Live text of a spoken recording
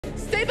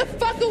Stay the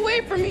fuck away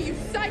from me, you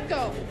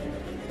psycho!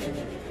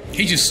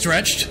 He just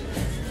stretched.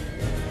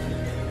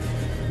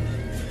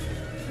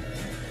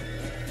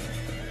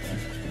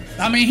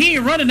 I mean, he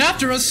ain't running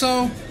after us,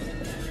 so...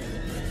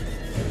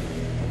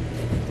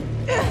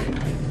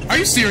 Are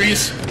you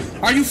serious?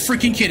 Are you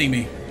freaking kidding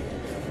me?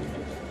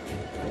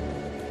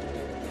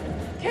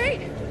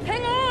 Kate,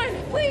 hang on,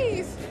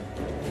 please!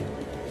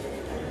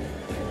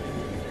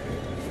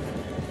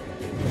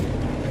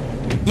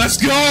 Let's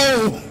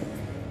go!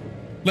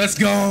 Let's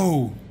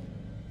go!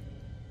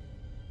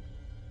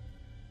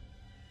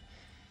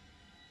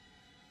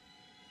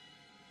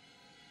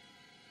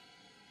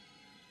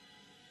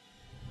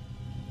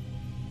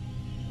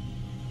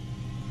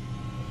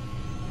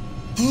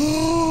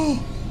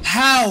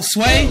 How,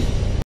 Sway?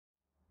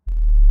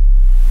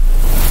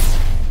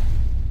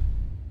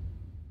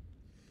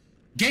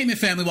 Gaming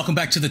family, welcome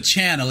back to the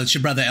channel. It's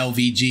your brother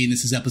LVG, and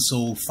this is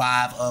episode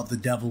 5 of The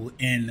Devil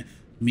in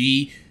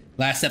Me.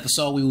 Last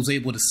episode, we was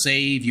able to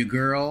save your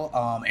girl,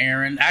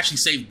 Aaron. Actually,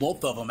 saved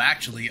both of them,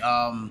 actually.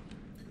 A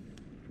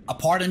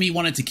part of me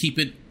wanted to keep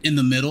it in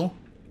the middle,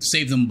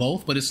 save them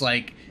both, but it's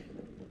like,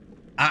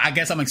 I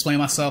guess I'm gonna explain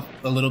myself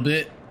a little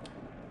bit.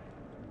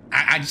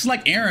 I just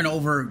like Aaron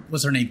over,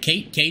 what's her name,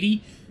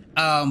 Katie?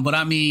 But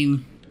I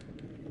mean,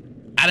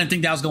 I didn't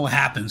think that was gonna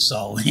happen,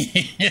 so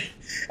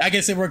I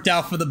guess it worked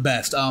out for the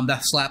best. That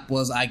slap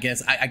was, I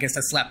guess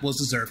that slap was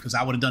deserved, because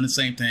I would have done the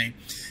same thing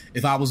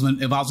if I was in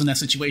that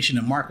situation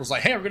and Mark was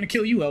like, "Hey, we're gonna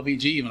kill you,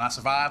 LVG," and when I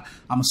survive,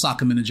 I'm gonna sock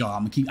him in the jaw.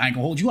 I ain't gonna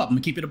hold you up. I'm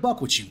gonna keep it a buck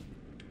with you.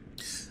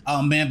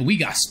 Man, but we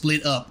got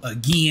split up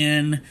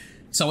again,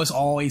 so it's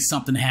always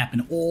something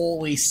happen.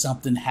 Always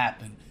something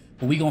happen.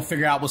 But we gonna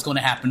figure out what's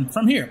gonna happen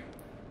from here.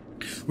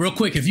 Real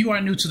quick, if you are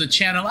new to the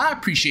channel, I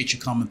appreciate you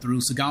coming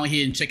through. So go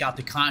ahead and check out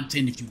the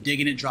content. If you're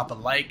digging it, drop a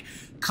like,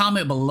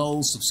 comment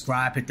below,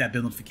 subscribe, hit that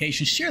bell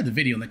notification, share the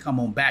video, and then come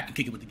on back and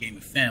kick it with the gaming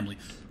family.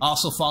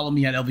 Also follow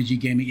me at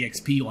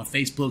LVGGAMINGEXP on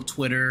Facebook,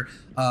 Twitter,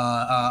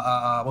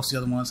 what's the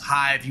other ones?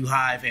 Hive,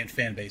 UHive, and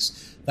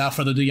Fanbase. Without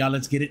further ado, y'all,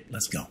 let's get it.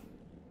 Let's go.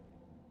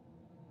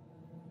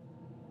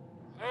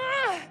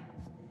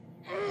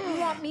 You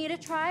want me to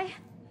try?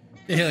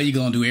 The hell you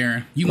gonna do,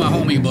 Aaron? You my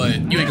homie, but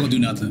you ain't gonna do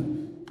nothing.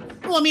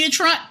 You want me to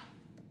try?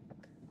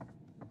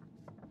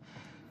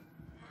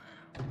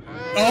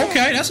 Oh,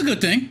 okay, that's a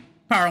good thing.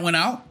 Power went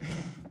out.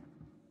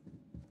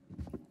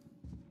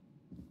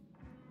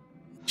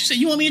 She said,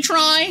 "You want me to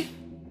try?"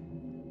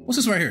 What's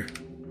this right here?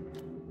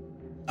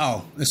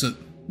 Oh, it's a...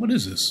 What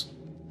is this?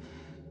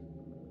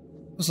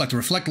 Looks like to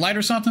reflect light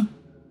or something?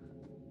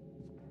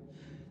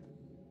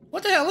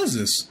 What the hell is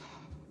this?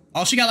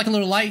 Oh, she got like a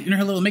little light in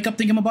her little makeup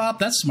thingamabob.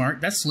 That's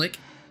smart. That's slick.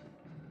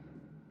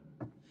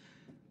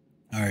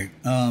 All right,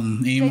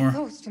 any more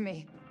close to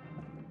me.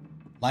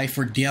 life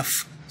or death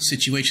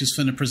situations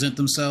finna present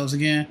themselves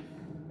again?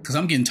 Because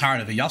I'm getting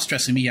tired of it. Y'all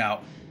stressing me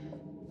out.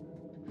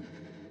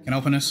 Can I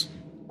open this?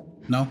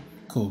 No?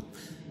 Cool.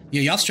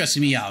 Yeah, y'all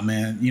stressing me out,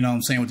 man. You know what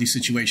I'm saying, with these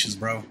situations,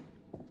 bro.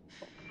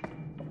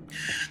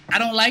 I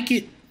don't like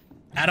it.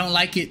 I don't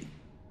like it.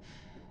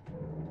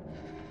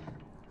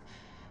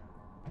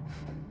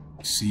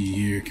 Let's see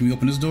here. Can we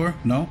open this door?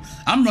 No?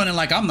 I'm running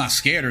like I'm not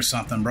scared or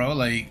something, bro.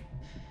 Like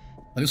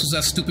this was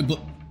that stupid book.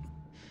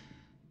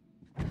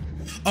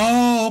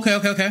 Oh,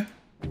 okay.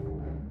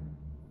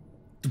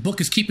 The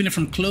book is keeping it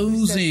from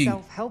closing.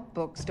 Self-help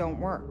books don't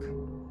work.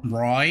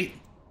 Right.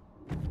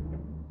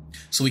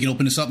 So we can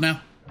open this up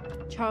now?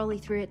 Charlie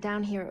threw it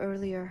down here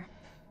earlier.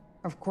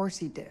 Of course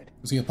he did.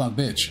 Is he a punk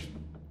bitch?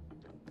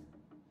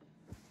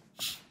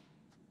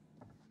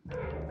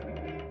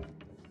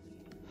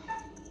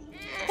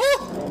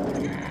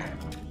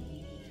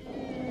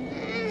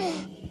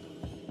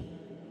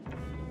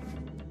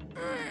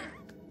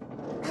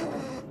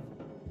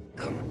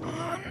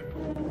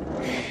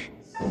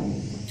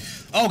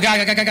 Oh,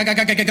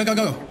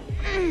 go.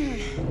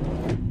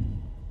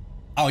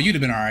 Oh, you'd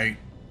have been all right.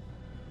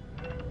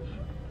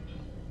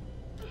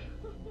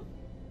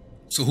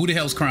 So who the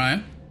hell's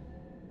crying?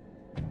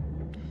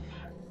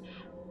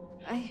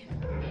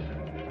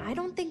 I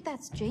don't think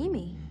that's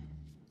Jamie.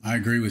 I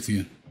agree with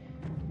you.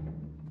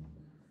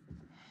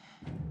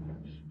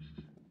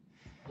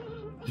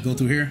 We go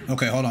through here?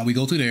 Okay, hold on. We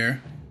go through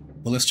there.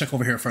 But let's check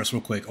over here first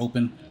real quick.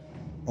 Open.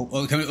 Oh,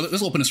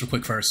 let's open this real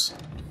quick first.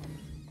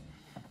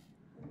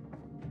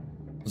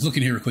 Let's look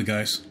in here real quick,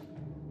 guys.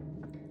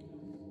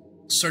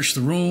 Search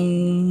the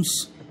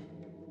rooms.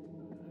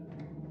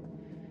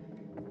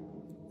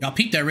 Y'all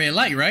peeped that red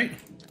light, right?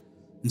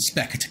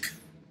 Inspect.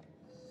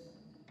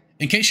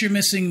 In case you're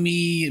missing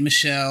me,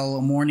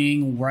 Michelle,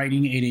 morning,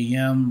 writing 8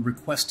 a.m.,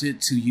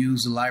 requested to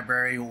use the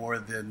library or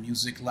the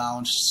music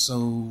lounge,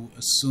 so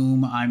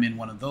assume I'm in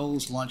one of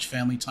those. Lunch,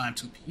 family time,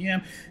 2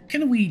 p.m.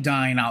 Can we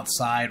dine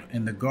outside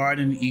in the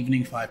garden?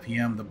 Evening, 5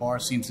 p.m. The bar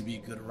seems to be a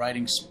good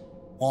writing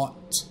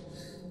spot.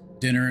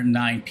 Dinner,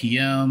 9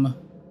 p.m.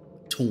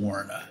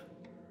 Torn.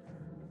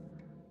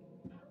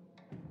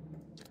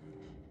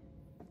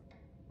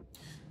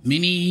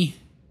 Manny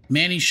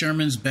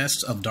Sherman's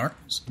Beast of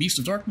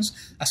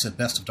Darkness. I said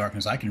Best of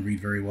Darkness. I can read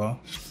very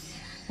well.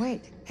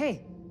 Wait,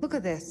 hey, Look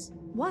at this.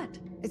 What?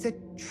 It's a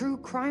true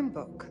crime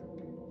book.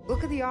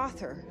 Look at the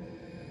author.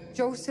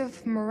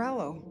 Joseph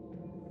Morello.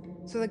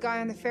 So the guy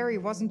on the ferry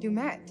wasn't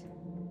Dumet.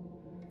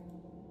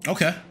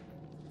 Okay.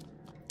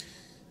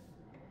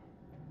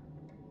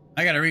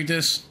 I gotta read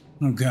this.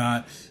 Oh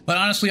God. But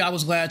honestly, I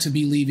was glad to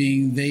be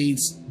leaving.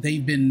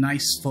 They've been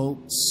nice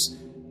folks.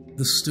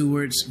 The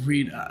stewards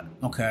read.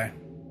 Okay.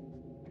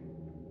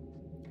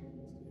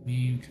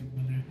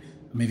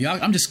 Maybe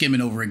I'm just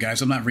skimming over it,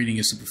 guys. I'm not reading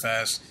it super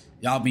fast.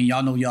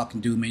 Y'all know y'all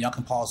can do, man. Y'all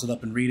can pause it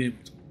up and read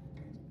it.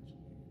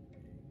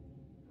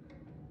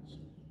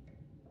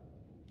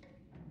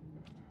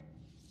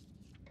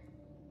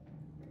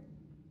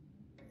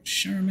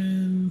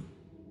 Sherman.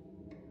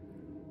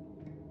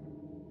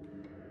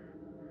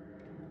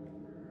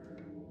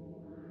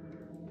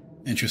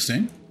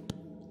 Interesting.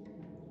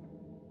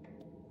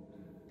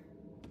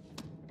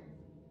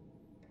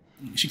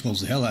 She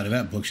closed the hell out of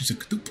that book. She said,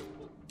 "Kadoop."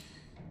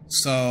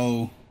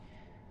 So,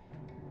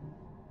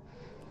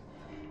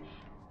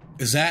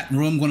 is that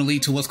room going to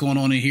lead to what's going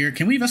on in here?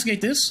 Can we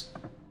investigate this?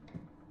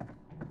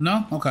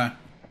 No? Okay.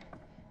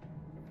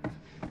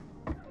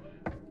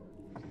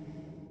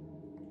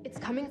 It's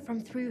coming from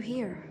through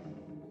here.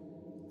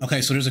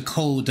 Okay, so there's a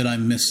code that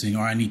I'm missing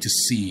or I need to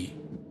see.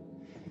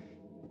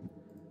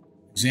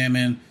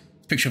 Examine.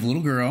 Picture of a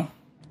little girl.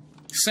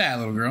 Sad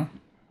little girl.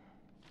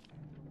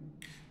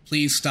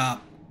 Please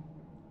stop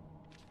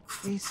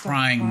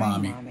crying,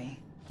 mommy.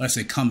 Let's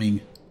say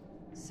coming.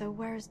 So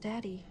where's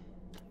Daddy?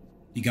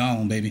 He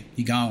gone, baby.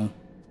 He gone.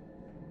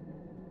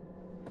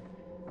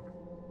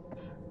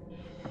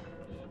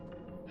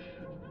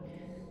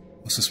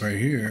 What's this right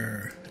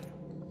here?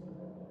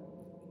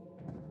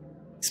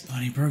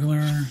 Spotty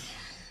burglar.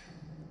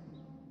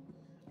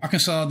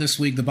 Arkansas this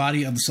week, the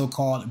body of the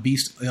so-called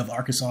beast of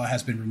Arkansas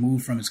has been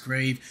removed from its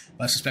grave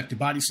by suspected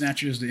body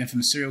snatchers. The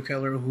infamous serial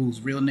killer,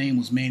 whose real name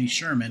was Manny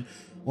Sherman,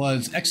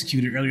 was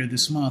executed earlier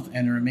this month,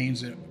 and the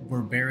remains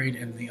were buried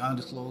in the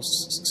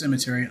undisclosed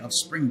cemetery of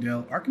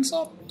Springdale,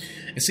 Arkansas.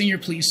 A senior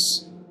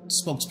police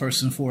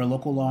spokesperson for a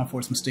local law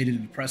enforcement stated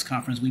at a press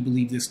conference, "We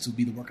believe this to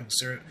be the work of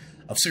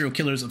serial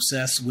killers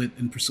obsessed with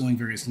and pursuing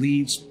various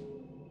leads.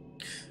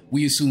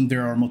 We assume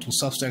there are multiple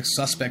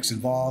suspects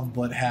involved,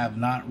 but have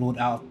not ruled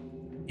out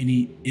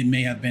any. It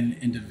may have been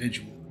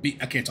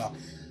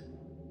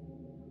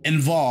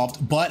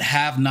involved, but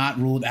have not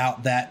ruled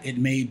out that it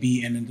may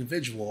be an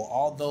individual.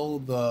 Although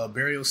the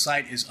burial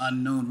site is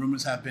unknown,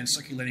 rumors have been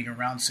circulating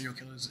around serial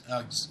killers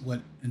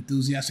with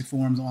enthusiastic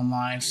forums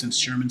online since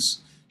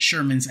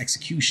Sherman's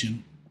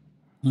execution.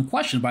 When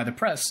questioned by the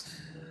press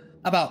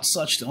about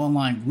such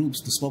online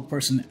groups, the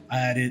spokesperson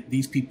added,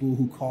 "These people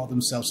who call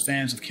themselves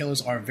fans of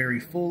killers are very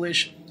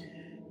foolish.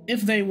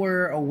 If they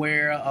were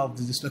aware of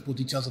the despicable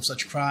details of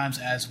such crimes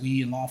as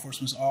we in law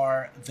enforcement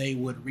are, they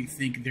would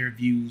rethink their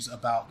views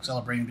about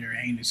celebrating their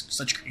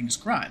such heinous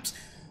crimes."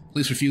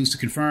 Police refused to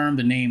confirm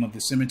the name of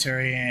the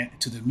cemetery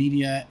to the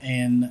media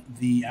in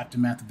the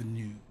aftermath of the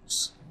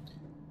news.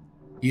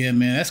 Yeah,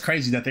 man, that's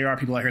crazy that there are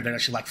people out here that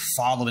actually like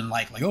follow and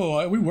like,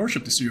 oh, we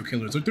worship the serial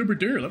killers. Like, they're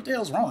ridiculous. What the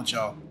hell's wrong with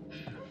y'all?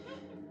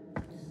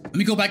 Let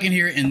me go back in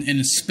here and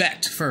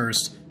inspect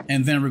first,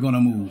 and then we're going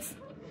to move.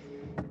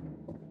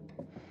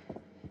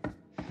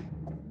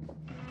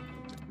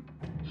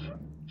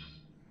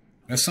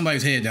 There's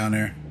somebody's head down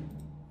there.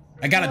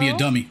 That gotta be a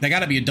dummy. That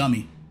gotta be a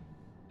dummy.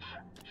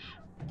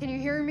 Can you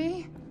hear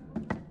me?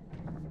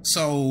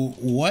 So,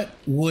 what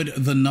would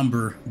the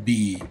number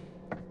be?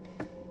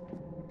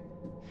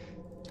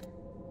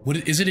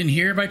 Is it in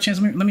here by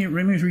chance? Let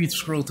me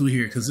scroll through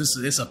here because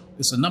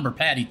it's a number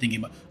patty thingy,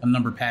 about a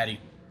number patty.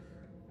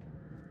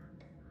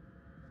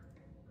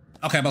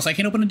 Okay, boss, I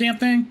can't open the damn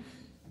thing.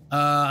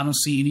 I don't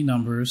see any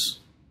numbers.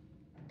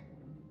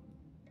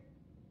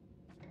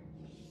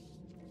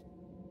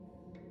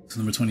 It's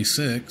number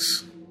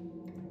 26.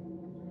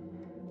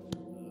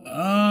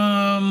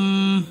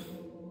 I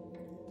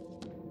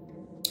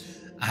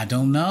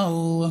don't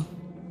know.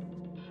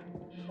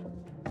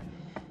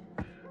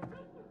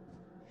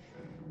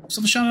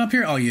 Something shining up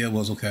here? Oh yeah, it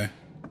was okay.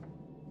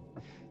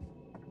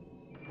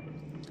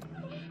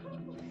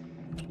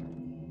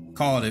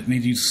 Called it.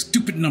 Need to use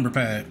stupid number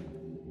pad.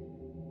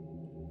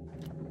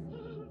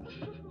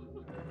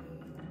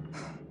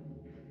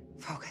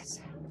 Focus.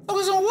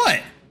 Focus on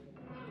what?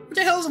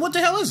 What the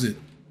hell is it?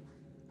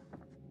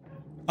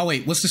 Oh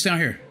wait, what's this down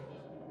here?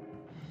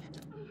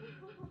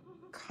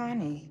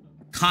 Connie.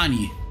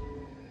 Connie.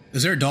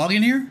 Is there a dog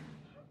in here?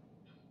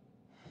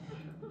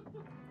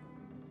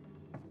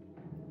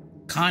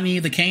 Connie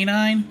the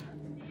canine?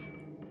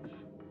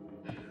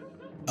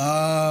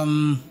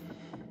 Oh,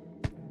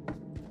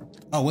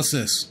 what's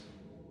this?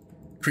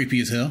 Creepy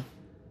as hell.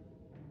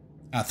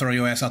 I'll throw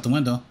your ass out the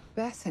window.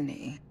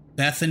 Bethany.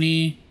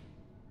 Bethany.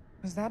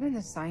 Was that in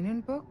the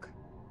sign-in book?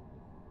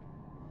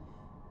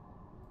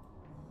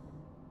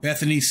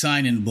 Bethany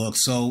sign-in book.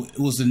 So it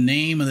was the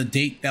name and the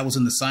date that was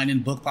in the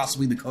sign-in book,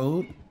 possibly the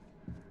code?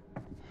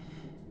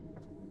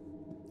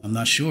 I'm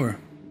not sure.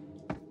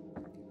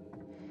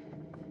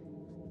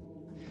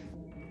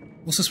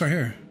 What's this right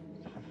here?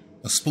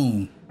 A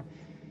spoon.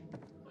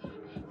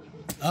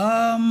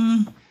 Let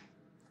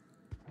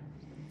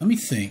me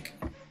think.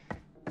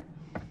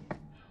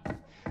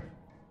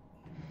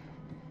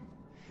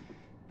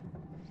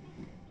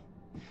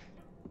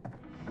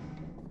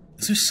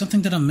 Is there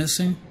something that I'm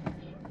missing?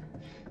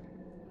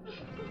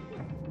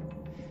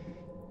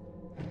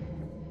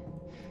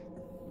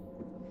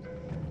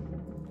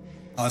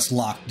 Oh, it's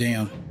locked.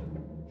 Damn.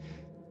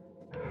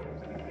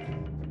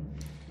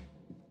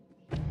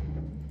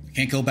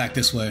 Can't go back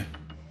this way.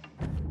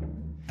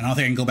 I don't think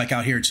I can go back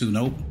out here too.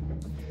 Nope.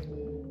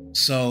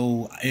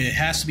 So it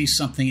has to be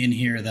something in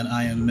here that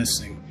I am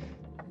missing.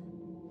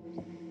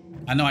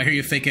 I know I hear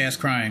your fake ass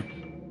crying.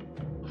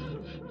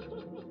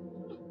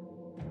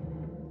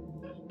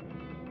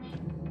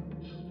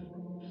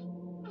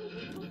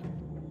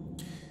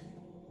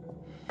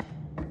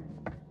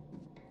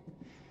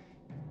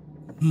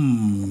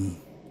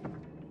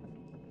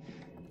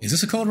 Is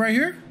this a code right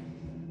here?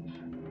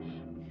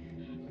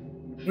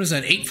 What is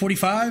that?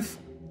 845?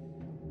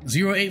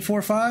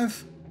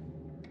 0845?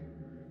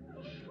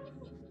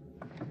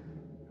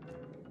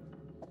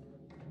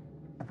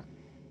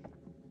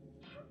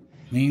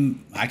 I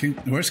mean, I can.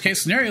 Worst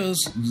case scenarios,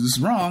 this is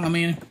wrong. I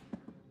mean,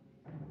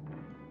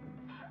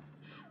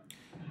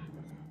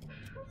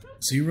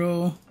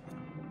 0,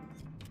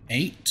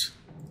 8,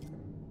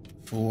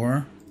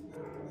 4,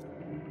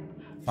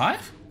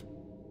 5?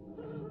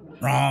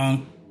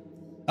 Wrong.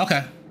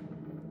 Okay.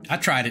 I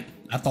tried it.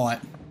 I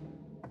thought.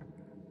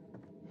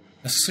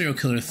 That's a serial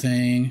killer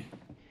thing.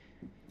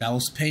 That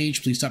was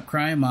Paige. Please stop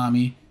crying,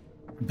 mommy.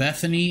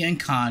 Bethany and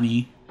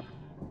Connie.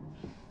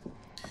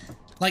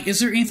 Like, is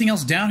there anything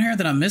else down here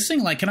that I'm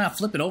missing? Like, can I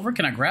flip it over?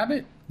 Can I grab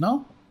it?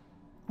 No?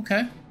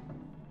 Okay.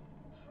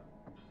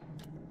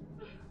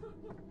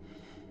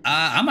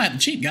 I might have to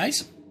cheat,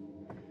 guys.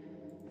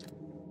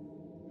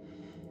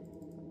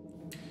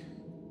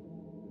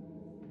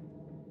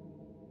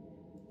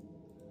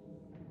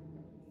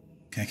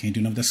 Okay, I can't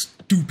do nothing with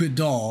that stupid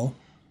doll.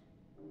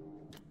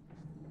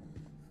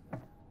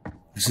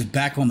 Is it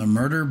back on the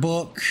murder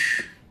book?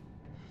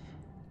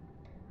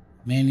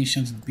 Manny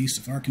Shuns the Beast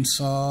of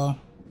Arkansas.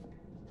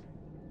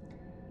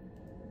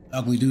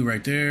 Ugly dude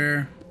right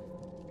there.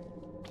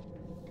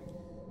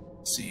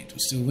 Let's see, I'm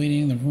still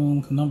waiting. The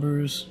room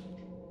numbers.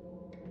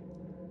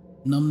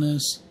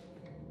 Numbness.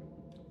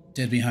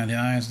 Dead behind the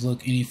eyes.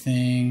 Look,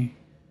 anything.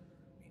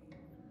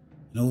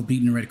 An old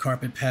beaten red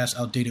carpet, past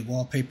outdated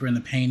wallpaper in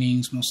the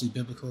paintings, mostly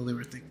biblical. They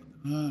were thinking,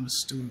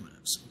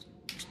 Stewart.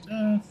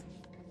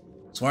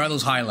 So why are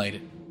those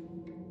highlighted?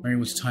 Mary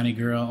was a tiny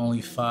girl,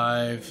 only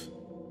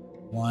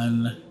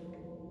 5'1",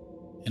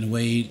 and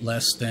weighed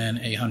less than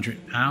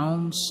 100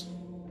 pounds.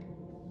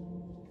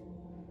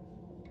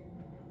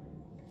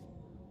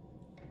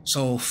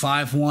 So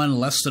 5'1",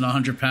 less than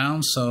 100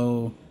 pounds.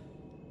 So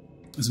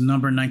it's a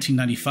number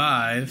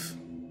 1995.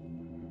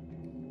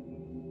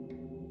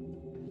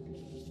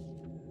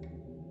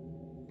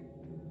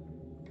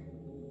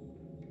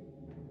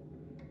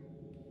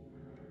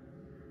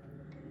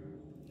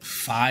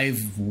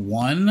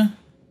 $5'1",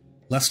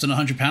 less than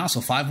 100 pounds,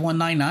 so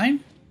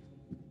 5199.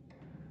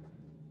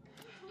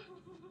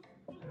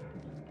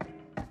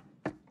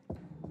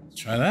 Let's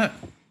try that.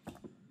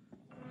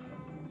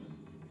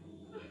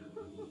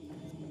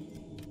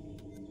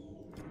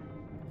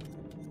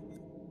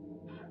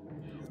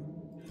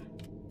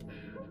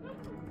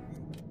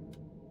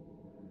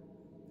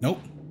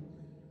 Nope.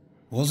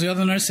 What was the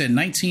other one I said?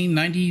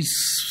 1990s.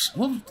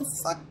 What the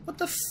fuck? What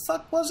the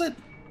fuck was it?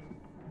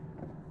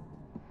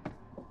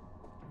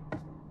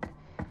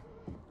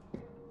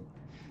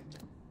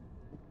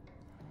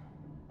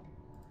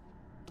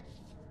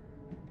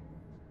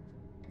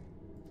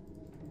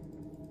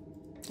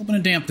 Open a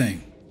damn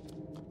thing.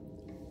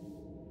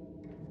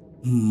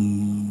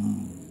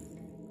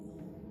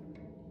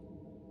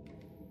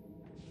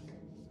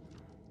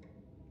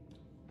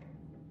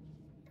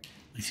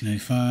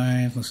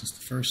 1995. This is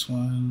the first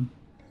one.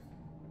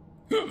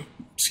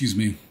 Excuse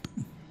me.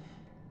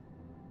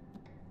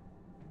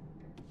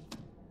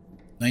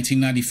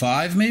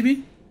 1995,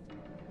 maybe?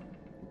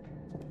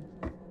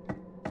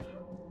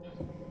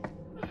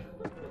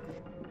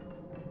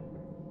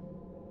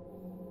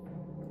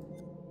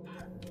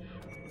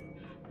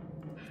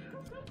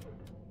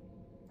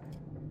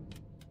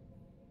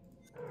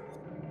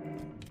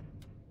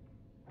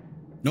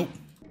 Nope.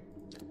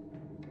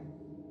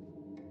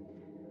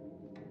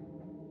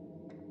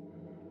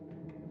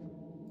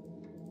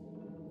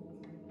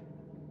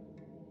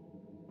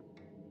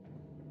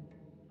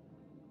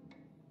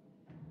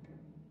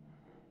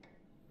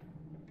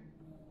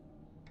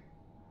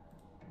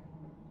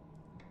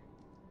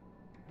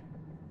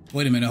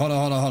 Wait a minute. Hold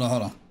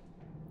on.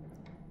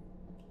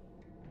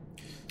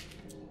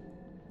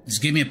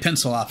 Just give me a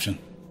pencil option.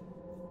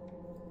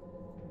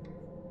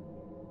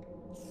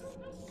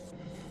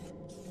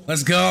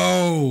 Let's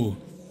go.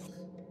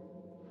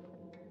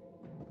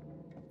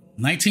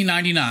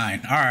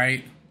 1999. All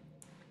right.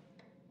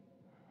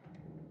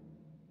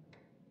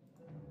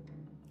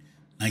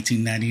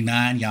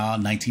 1999, y'all.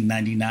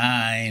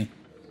 1999.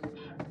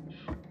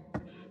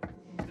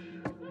 All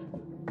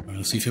right,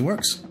 let's see if it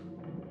works.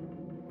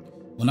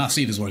 Well, not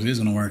see if this works. It is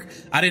gonna work.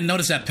 I didn't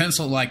notice that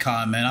pencil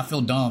icon, man. I feel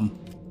dumb.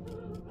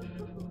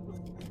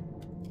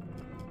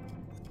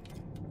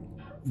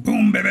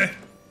 Boom, baby.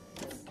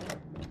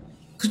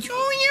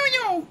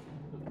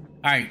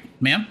 Alright,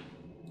 ma'am.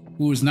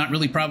 Who is not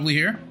really probably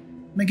here.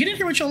 Man, get in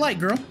here with your light,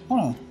 girl.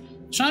 Hold on.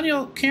 Shine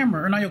your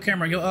camera, or not your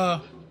camera, your,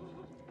 Can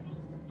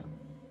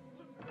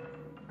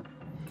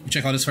we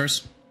check all this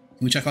first?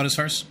 Can we check all this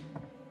first?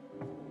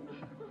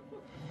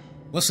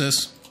 What's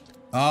this?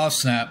 Oh,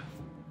 snap.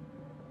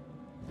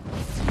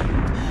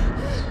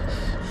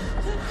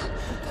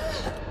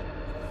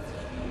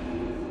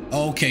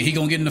 Okay, he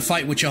gonna get in the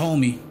fight with your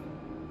homie.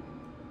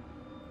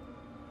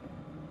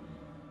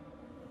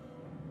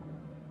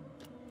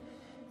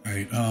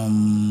 Alright,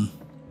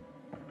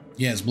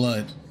 yeah, it's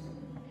blood.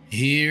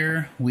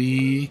 Here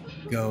we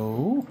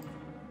go.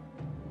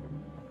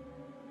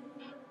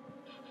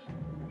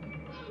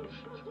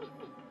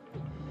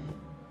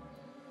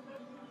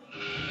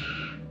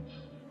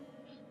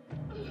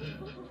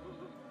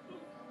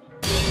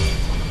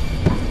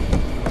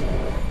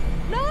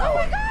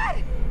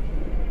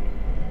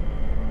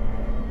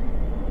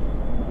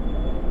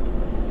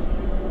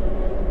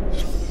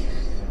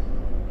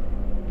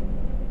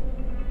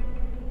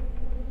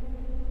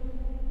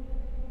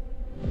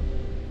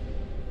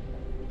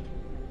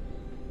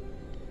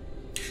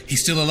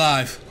 He's still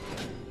alive.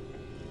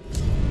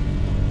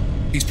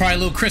 He's probably a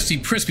little crispy,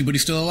 but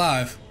he's still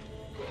alive.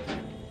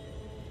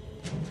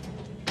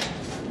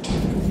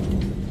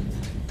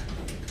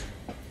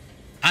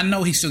 I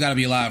know he's still gotta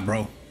be alive,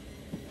 bro.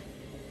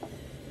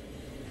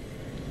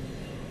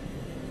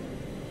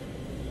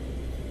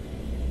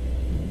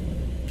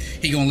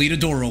 He gonna leave the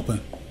door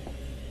open.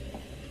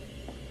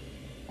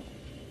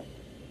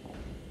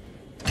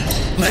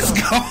 Let's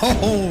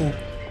go!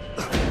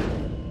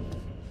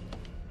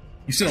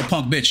 You're still a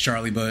punk bitch,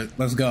 Charlie, but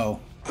let's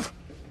go.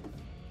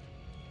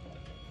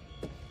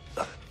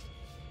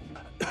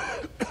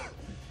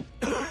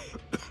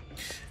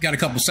 Got a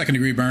couple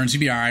second-degree burns.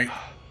 You'll be alright.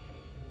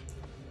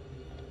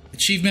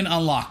 Achievement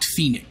unlocked.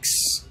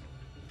 Phoenix.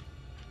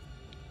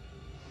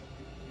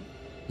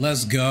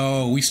 Let's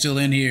go. We still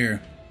in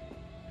here.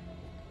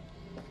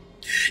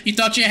 You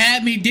thought you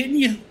had me, didn't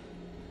you?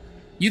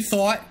 You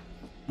thought.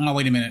 Oh,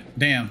 wait a minute.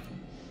 Damn.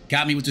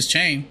 Got me with this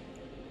chain.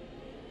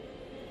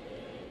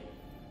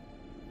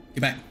 Get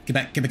back, get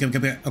back, get back,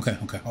 get back. Okay,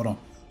 okay, hold on.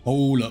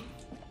 Hold up.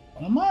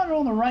 Am I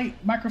on the right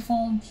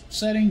microphone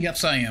setting?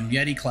 Yes, I am.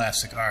 Yeti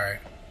Classic. Alright.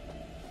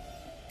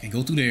 Okay,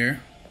 go through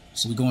there.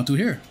 So we're going through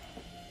here.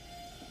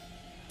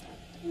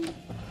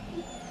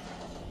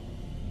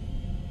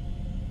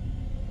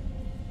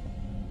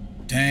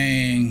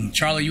 Dang.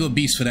 Charlie, you a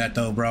beast for that,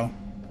 though, bro.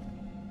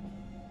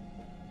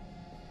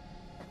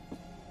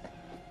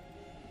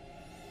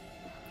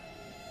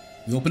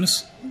 You open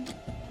this?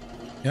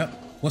 Yep.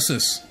 What's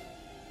this?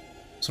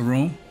 It's a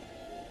room.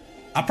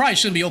 I probably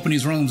shouldn't be opening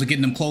these rooms and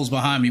getting them closed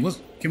behind me.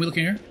 Can we look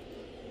in here?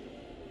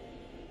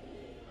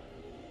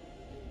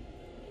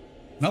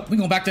 Nope, we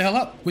going back the hell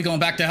up. We going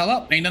back the hell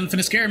up. Ain't nothing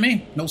finna scare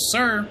me. No,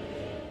 sir.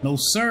 No,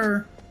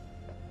 sir.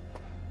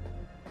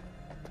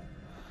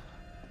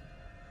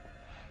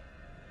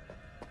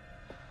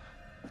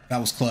 That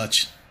was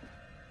clutch.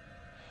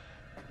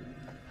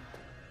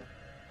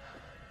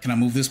 Can I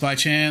move this by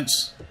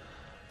chance?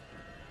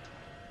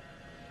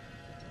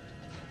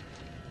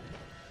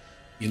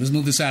 Yeah, let's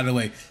move this out of the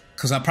way.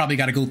 Because I probably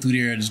got to go through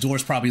there. This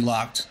door's probably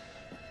locked.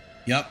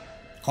 Yep.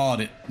 Called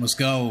it. Let's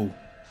go.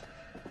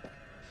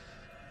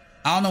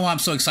 I don't know why I'm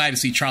so excited to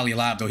see Charlie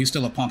alive, though. He's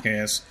still a punk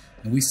ass.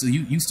 And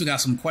you still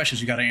got some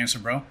questions you got to answer,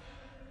 bro.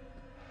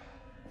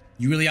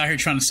 You really out here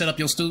trying to set up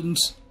your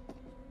students?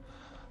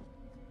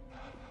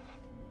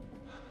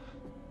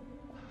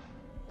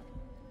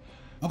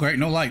 Okay,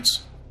 no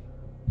lights.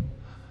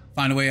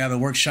 Find a way out of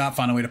the workshop.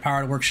 Find a way to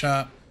power the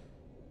workshop.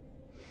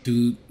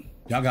 Dude,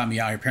 y'all got me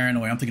out here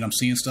paranoid. I'm thinking I'm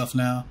seeing stuff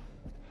now.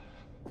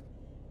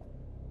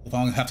 If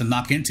I don't have to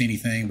knock into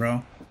anything,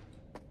 bro.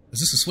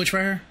 Is this a switch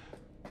right here?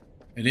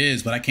 It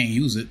is, but I can't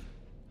use it.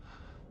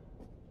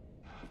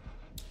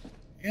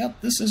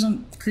 Yep, this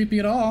isn't creepy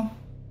at all.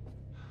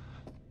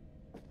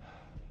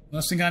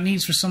 Last thing I need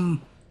is for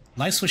some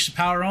light switch to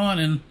power on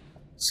and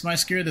somebody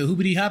scare the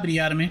hoobity hobbity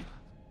out of me.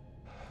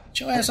 Get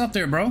your ass up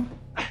there, bro.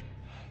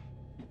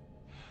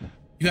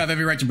 You have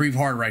every right to breathe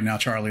hard right now,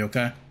 Charlie,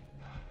 okay?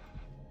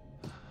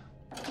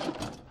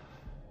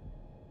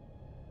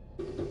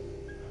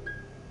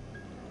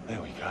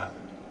 There we go.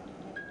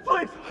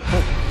 Please!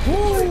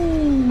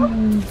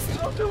 Ooh.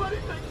 Don't do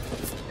anything!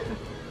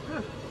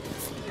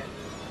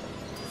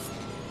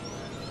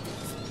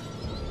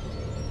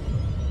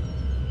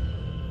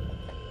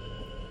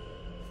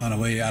 On the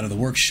way out of the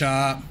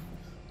workshop.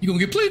 You gonna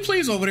get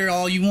please over there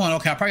all you want.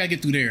 Okay, I probably gotta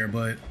get through there,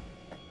 but...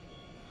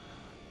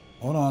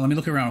 Hold on, let me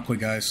look around real quick,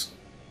 guys.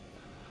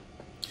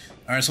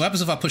 Alright, so what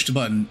happens if I push the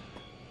button?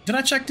 Did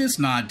I check this?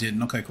 Nah, I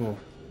didn't. Okay, cool.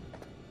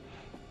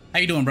 How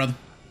you doing, brother?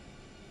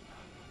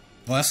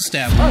 Oh, that's a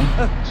stab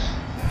wound.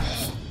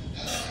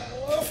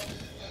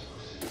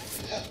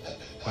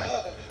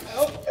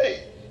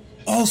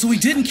 Oh, so he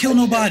didn't kill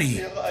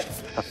nobody.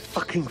 A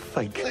fucking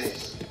fake.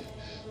 Please.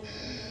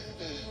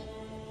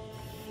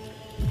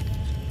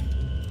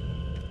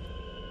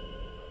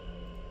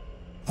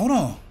 Hold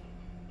on.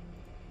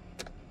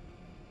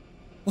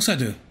 What's that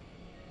do?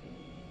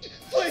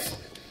 Please.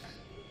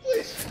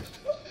 Please.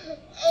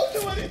 I'll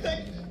do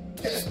anything.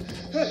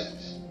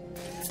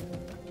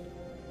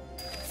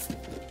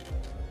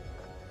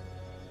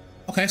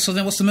 Okay, so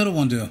then what's the middle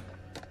one do?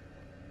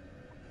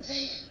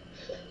 They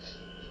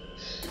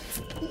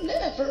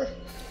never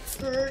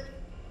hurt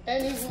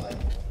anyone.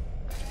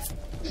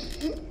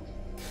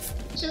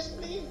 Just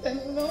leave them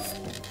alone.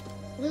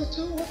 We'll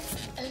do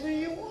whatever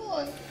you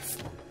want.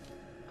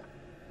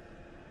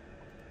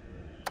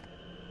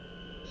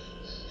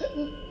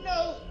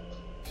 No.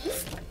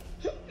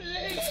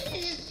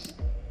 Please.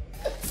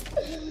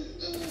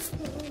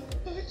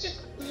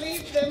 Just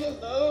leave them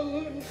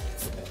alone.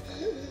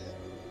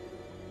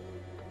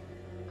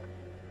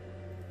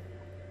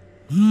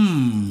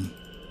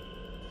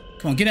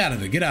 Come on, get out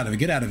of it, get out of it,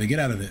 get out of it, get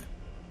out of it.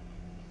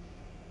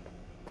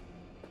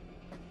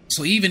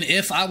 So even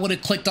if I would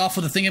have clicked off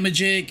of the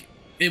thingamajig,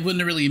 it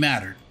wouldn't have really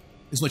mattered,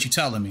 is what you're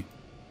telling me.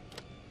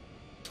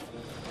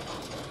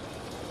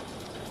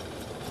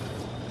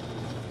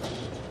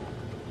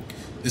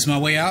 This is my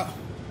way out?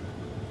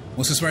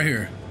 What's this right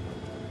here?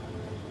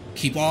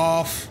 Keep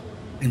off,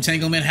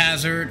 entanglement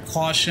hazard,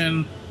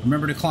 caution,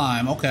 remember to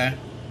climb. Okay.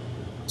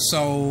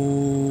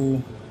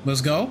 So,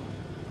 let's go.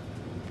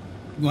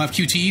 You gonna have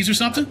QTEs or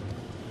something?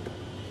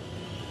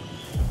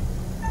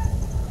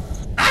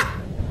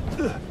 Ah!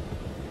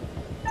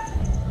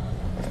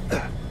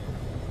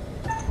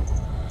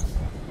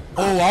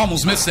 Oh, I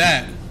almost missed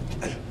that.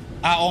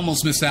 I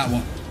almost missed that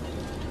one.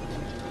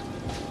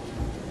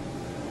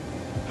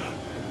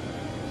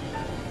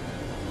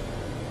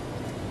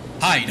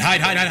 Hide,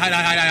 hide, hide, hide, hide,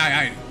 hide, hide,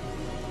 hide.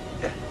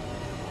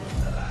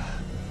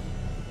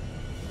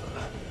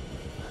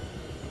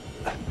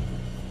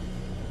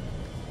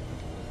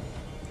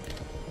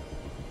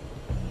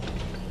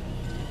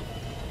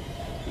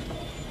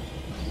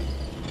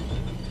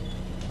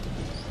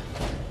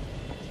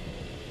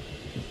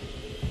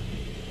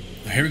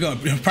 Here we go.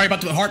 Probably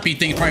about the heartbeat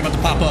thing. Probably about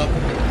to pop up.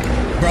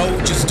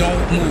 Bro, just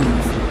don't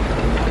move.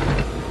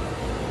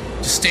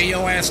 Just stay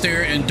your ass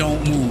there and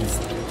don't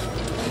move.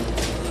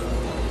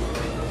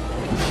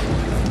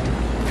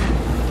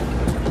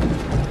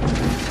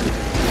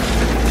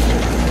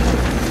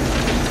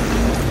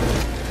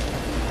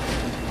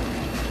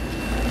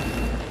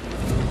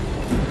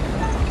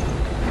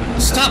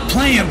 Stop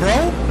playing,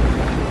 bro.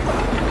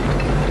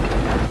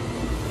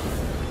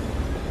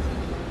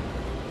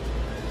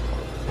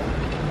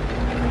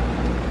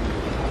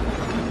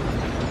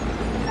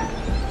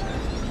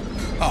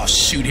 Oh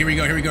shoot, here we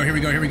go, here we go, here we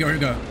go, here we go, here we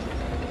go.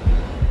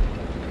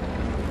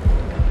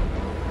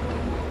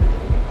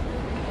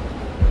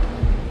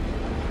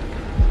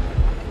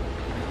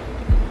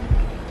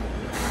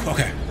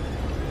 Okay.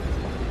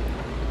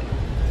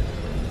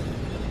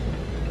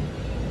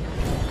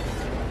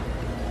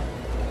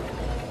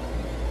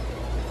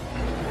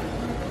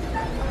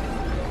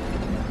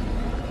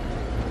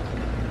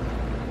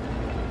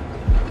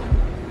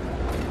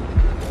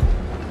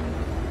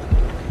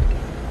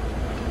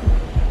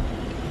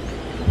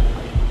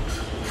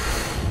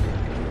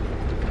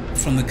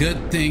 From the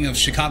good thing of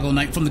Chicago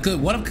night, from the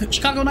good what of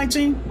Chicago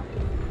 19?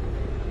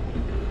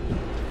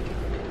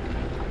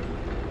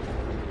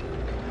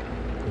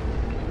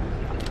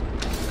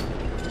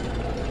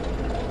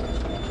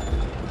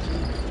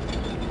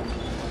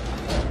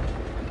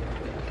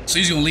 So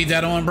he's gonna leave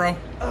that on, bro?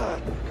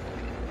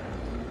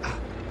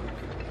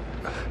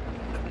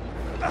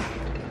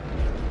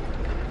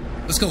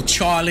 Let's go,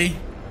 Charlie.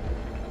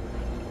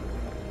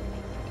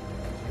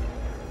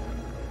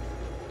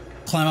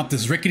 Climb up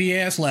this rickety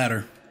ass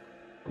ladder.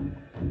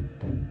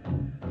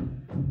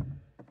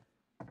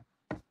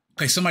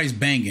 Okay, somebody's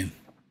banging.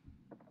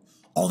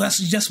 Oh,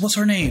 that's just what's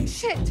her name?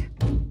 Shit!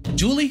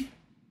 Julie?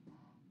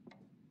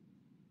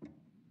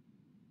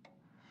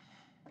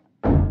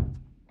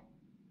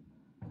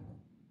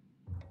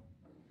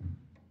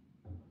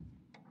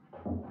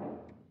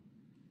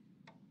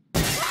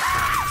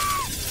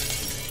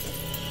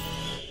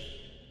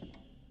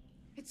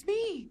 It's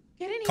me.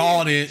 Get in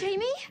Called here. it.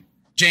 Jamie?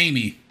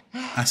 Jamie.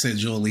 I said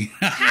Julie.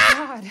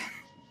 God.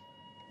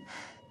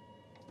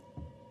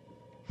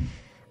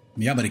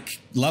 Y'all better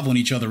love on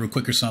each other real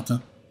quick or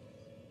something.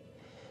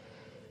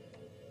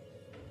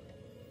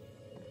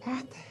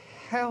 What the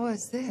hell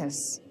is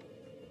this?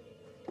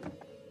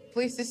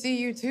 Pleased to see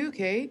you too,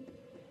 Kate.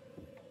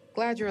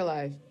 Glad you're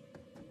alive.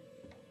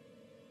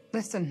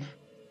 Listen,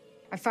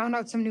 I found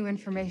out some new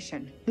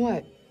information.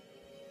 What?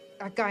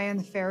 That guy on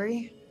the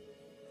ferry,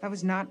 that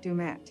was not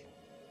Dumet.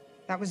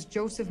 That was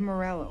Joseph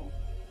Morello.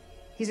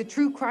 He's a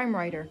true crime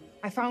writer.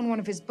 I found one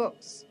of his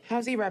books.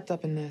 How's he wrapped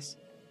up in this?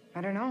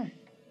 I don't know.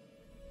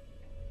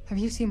 Have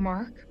you seen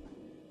Mark?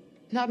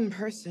 Not in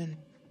person,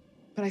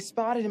 but I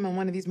spotted him on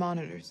one of these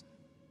monitors.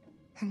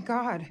 Thank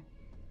God.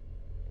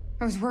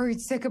 I was worried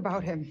sick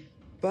about him.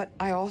 But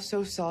I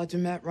also saw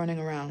Dumet running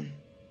around.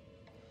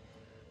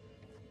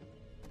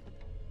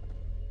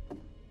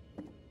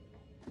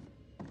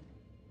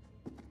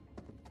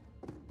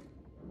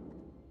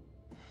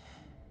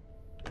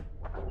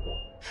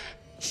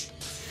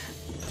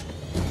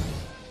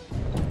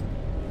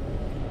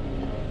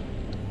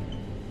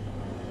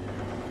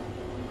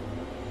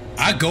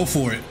 I'd go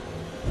for it.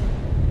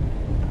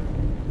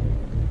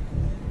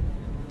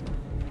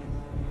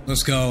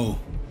 Let's go.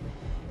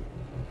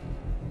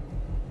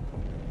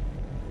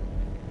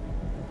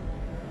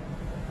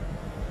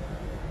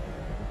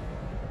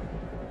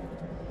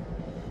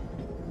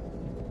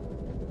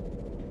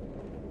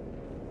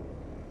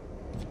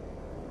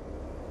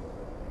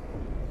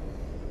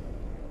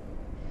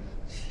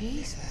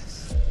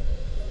 Jesus.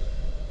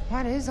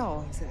 What is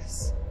all of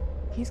this?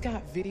 He's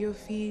got video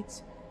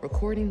feeds,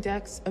 recording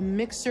decks, a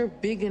mixer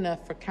big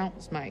enough for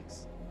countless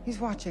mics. He's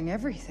watching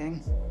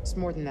everything. It's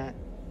more than that.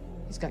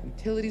 He's got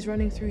utilities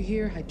running through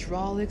here,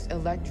 hydraulics,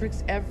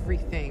 electrics,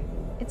 everything.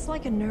 It's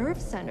like a nerve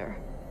center.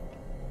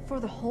 For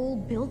the whole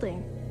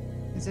building.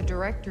 It's a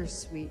director's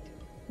suite.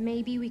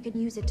 Maybe we could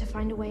use it to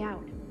find a way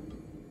out.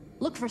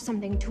 Look for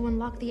something to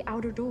unlock the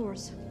outer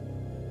doors.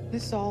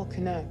 This all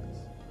connects.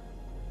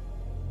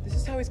 This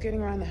is how he's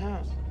getting around the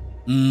house.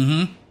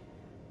 Mm-hmm.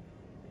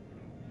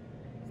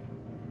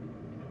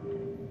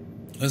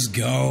 Let's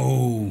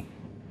go.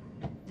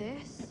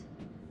 This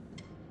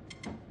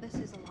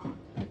is a lot.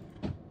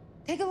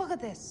 Take a look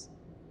at this.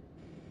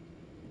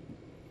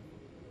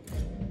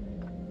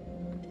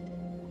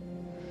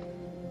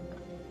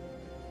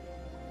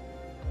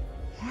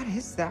 What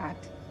is that?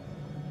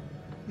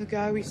 The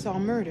guy we saw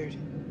murdered.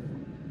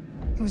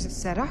 It was a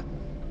setup?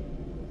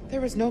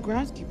 There was no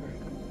groundskeeper.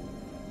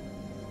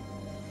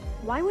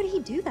 Why would he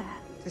do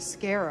that? To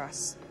scare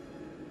us.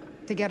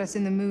 To get us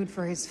in the mood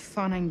for his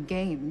fun and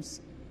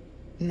games.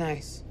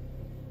 Nice.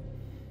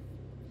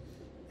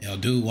 Yo,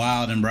 dude,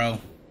 wildin', bro.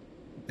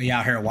 They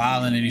out here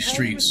wildin' in these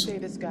streets. I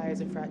would say this guy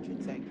is a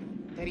fractured psyche.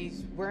 That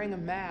he's wearing a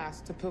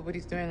mask to put what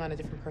he's doing on a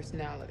different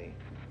personality.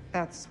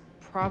 That's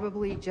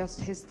probably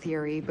just his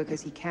theory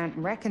because he can't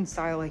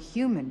reconcile a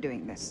human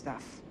doing this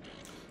stuff.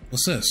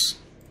 What's this?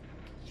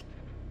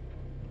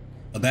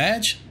 A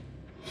badge?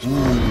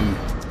 Ooh.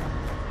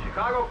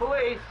 Chicago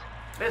Police,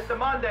 Mr.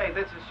 Monday,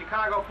 this is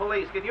Chicago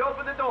Police. Can you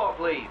open the door,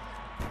 please?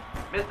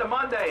 Mr.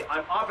 Monday,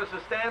 I'm Officer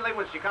Stanley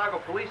with Chicago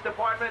Police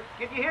Department.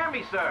 Can you hear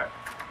me, sir?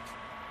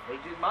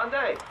 Agent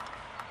Monday?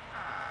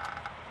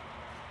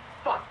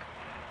 Fuck.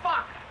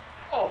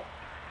 Oh,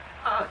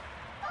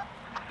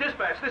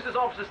 dispatch, this is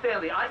Officer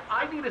Stanley.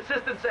 I need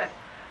assistance at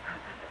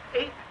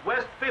 8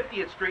 West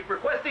 50th Street,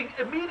 requesting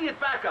immediate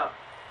backup.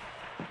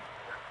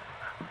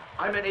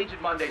 I'm in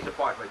Agent Monday's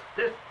apartment.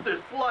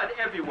 There's blood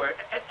everywhere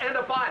and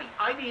a body.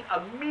 I need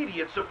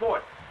immediate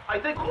support. I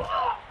think...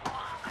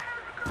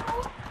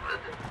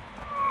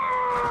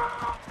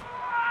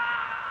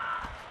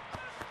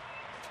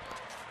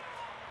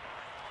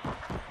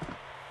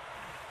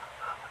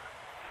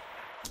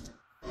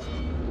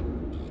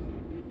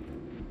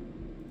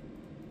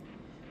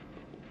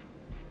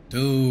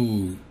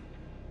 Dude.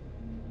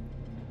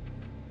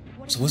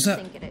 So what's that?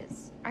 Think it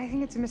is? I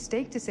think it's a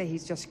mistake to say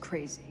he's just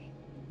crazy.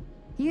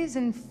 He is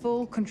in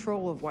full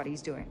control of what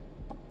he's doing.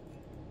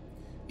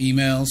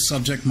 Email,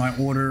 subject, my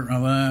order.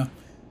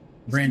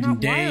 Brandon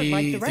not wired Day.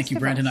 like the rest Thank you,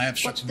 of Brandon. us. I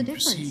obstructed What's the the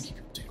proceed.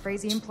 difference?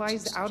 Crazy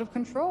implies out of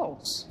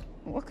control.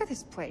 Look at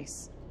this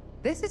place.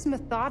 This is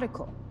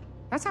methodical.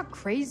 That's not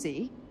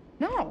crazy.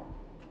 No.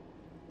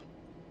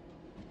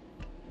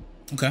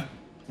 Okay.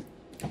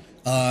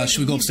 Should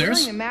we go upstairs?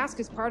 Wearing a mask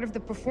is part of the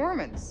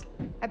performance.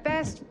 At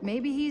best,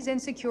 maybe he's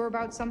insecure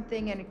about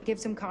something and it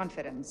gives him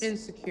confidence.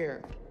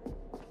 Insecure.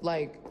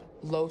 Like,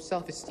 low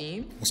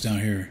self-esteem? What's down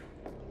here?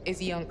 Is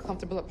he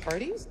uncomfortable at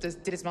parties?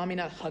 Did his mommy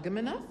not hug him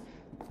enough?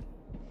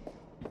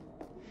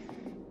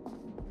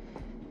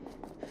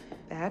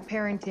 Bad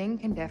parenting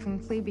can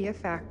definitely be a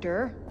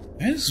factor.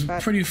 It's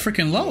But pretty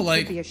freaking low. Could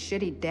Like, be a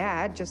shitty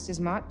dad just as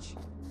much.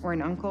 Or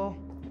an uncle.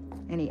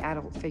 Any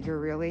adult figure,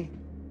 really.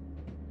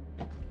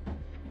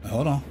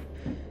 hold on.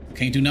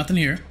 Can't do nothing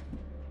here.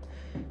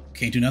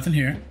 Can't do nothing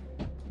here.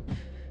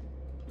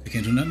 I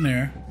can't do nothing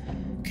there.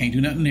 Can't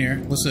do nothing here.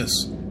 What's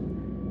this?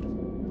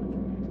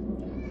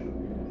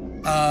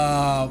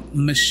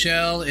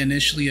 Michelle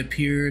initially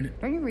appeared.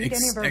 Don't you read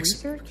any of our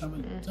research? I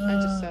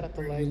just set up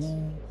the lights.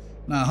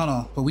 Nah, hold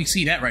on. But we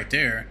see that right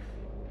there.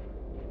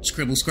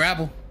 Scribble,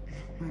 scrabble.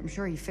 I'm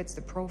sure he fits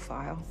the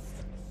profile.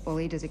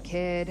 Bullied as a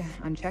kid,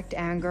 unchecked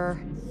anger.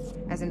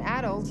 As an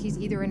adult, he's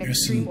either an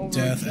extreme Nursing,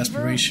 death, overachiever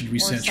aspiration, or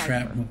reset, a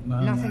trap. psycho.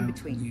 Nothing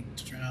between.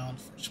 Drowned,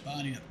 first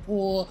body at the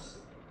pool.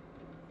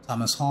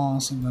 Thomas Hall,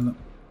 something.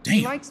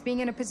 He Damn. likes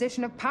being in a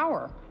position of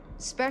power,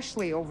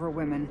 especially over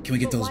women. Can we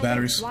get But those why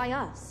batteries? Why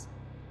us?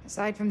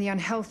 Aside from the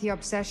unhealthy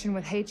obsession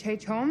with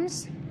H.H.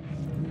 Holmes,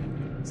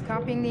 he's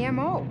copying the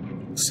M.O.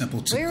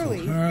 Simple to Clearly,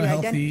 he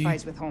healthy.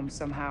 identifies with Holmes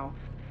somehow.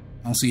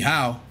 I don't see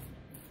how.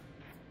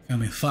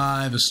 Family of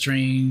 5,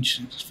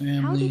 estranged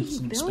family, How did he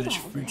some build Spanish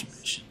all French this?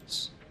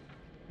 missions.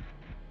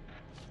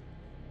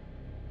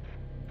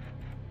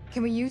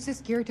 Can we use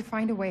this gear to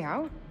find a way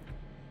out?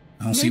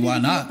 I don't see Maybe why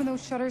we can not. Open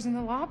those shutters in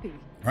the lobby.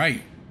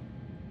 Right.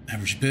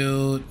 Average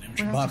build, average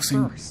We're not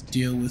boxing, first.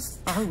 deal with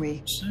Are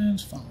we?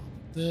 sins, follow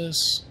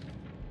this.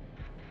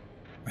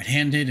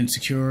 Right-handed,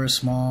 insecure,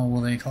 small,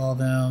 what do they call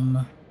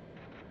them?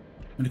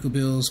 Medical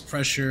bills,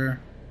 pressure.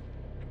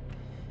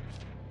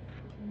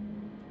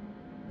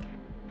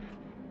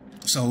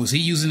 So is he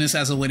using this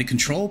as a way to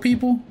control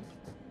people?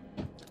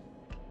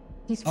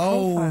 He's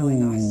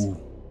profiling us.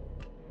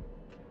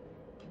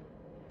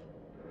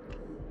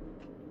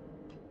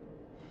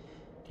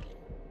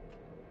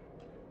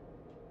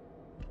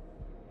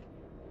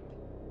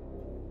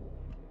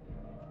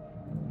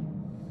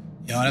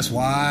 Yo, that's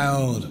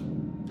wild.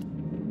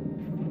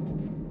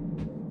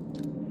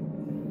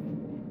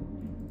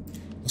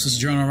 What's this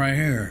journal right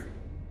here?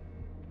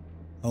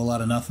 A whole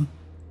lot of nothing.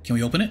 Can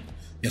we open it?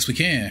 Yes, we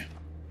can.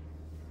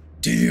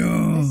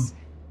 Damn.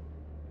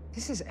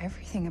 This is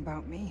everything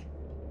about me.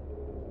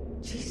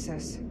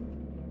 Jesus.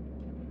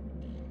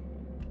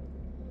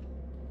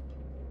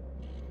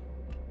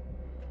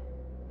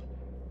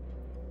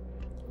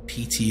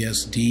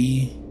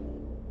 PTSD.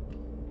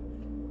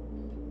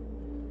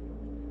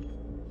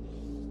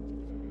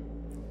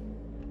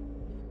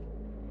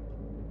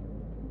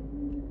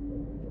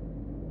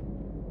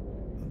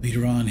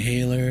 Albuterol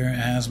inhaler,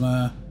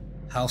 asthma,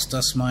 house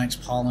dust mites,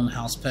 pollen,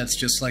 house pets,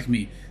 just like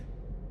me.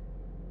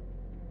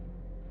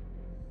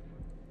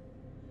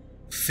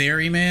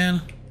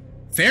 Ferryman?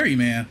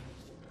 Ferryman?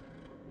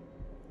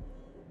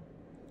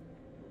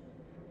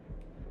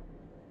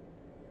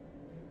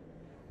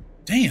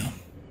 Damn.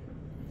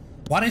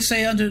 Why they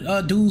say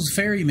under dude's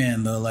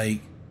ferryman though?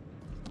 Like,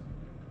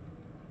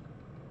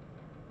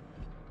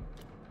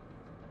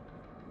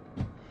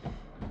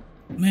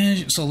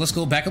 man. So let's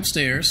go back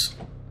upstairs.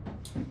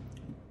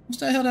 What's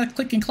the hell that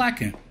clicking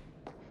clacking?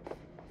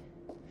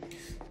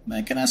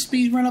 Man, can I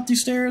speed run up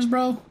these stairs,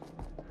 bro?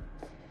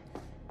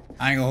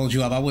 I ain't gonna hold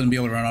you up. I wouldn't be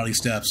able to run all these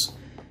steps.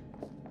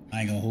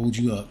 I ain't gonna hold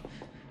you up.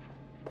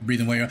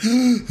 Breathing way up.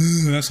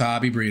 That's how I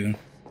be breathing.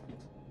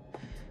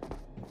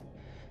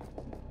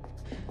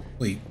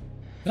 Wait,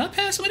 did I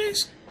pass some of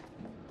these?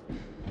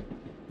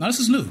 No, this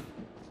is new.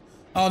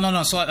 Oh,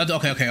 no. So,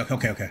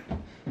 okay.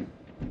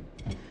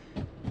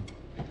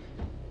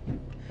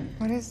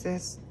 What is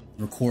this?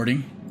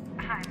 Recording.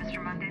 Hi,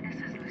 Mr. Monday. This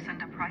is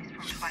Lucinda Price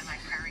from Twilight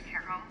Prairie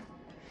Care Home.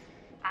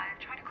 I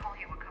tried to call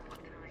you a couple of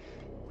times.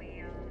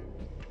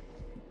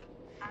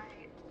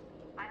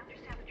 I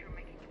understand that you're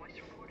making voice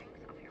recordings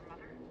of your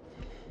mother,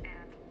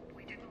 and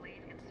we do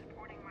believe in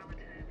supporting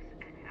relatives,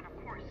 and of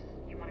course,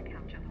 you want to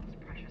capture those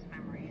precious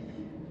memories.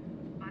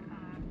 But,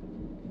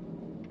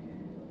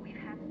 we've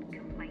had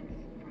complaints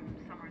from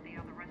some of the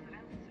other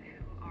residents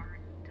who are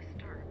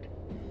disturbed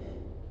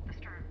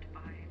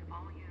by the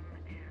volume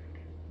and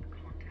the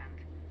content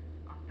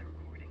of the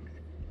recordings,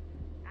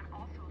 and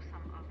also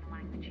some of the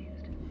language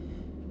used.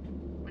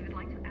 We would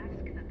like to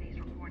ask that these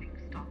recordings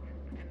stop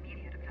with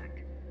immediate effect.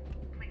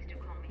 Please do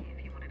call me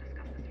if you want to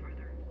discuss this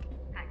further.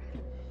 Thanks.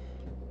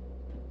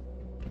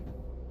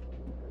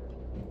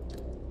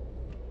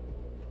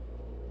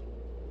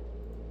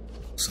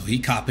 So he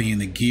copying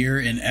the gear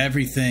and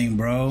everything,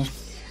 bro.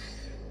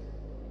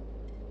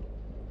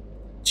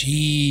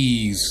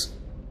 Jeez.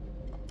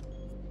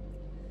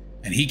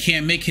 And he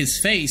can't make his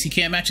face. He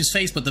can't match his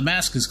face, but the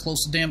mask is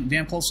close to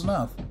damn close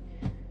enough.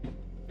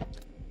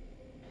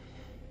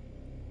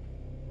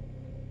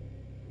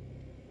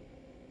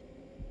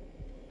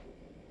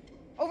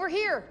 Over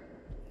here!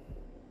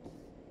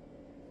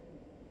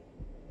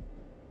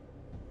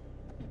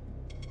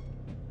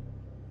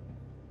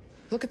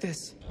 Look at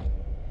this.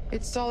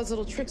 It saw his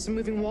little tricks of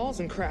moving walls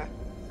and crap.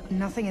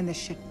 Nothing in this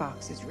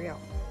shitbox is real.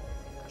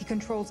 He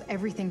controls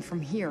everything from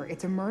here.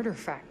 It's a murder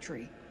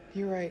factory.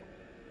 You're right.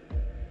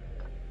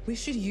 We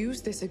should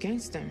use this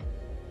against him.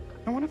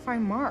 I want to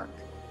find Mark,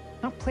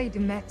 not play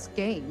Dumet's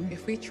game.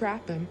 If we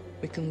trap him,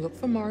 we can look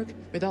for Mark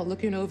without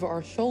looking over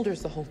our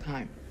shoulders the whole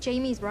time.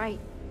 Jamie's right.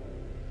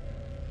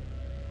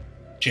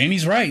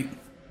 Jamie's right.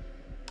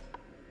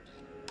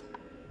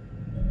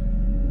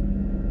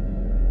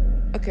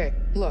 Okay,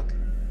 look.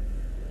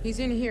 He's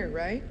in here,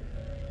 right?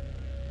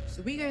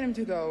 So we get him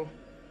to go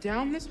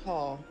down this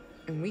hall,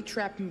 and we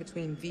trap him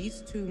between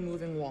these two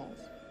moving walls.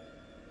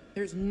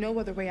 There's no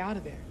other way out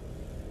of there.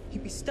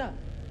 He'd be stuck.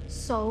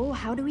 So,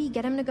 how do we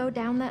get him to go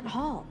down that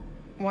hall?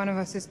 One of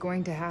us is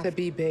going to have To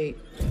be bait.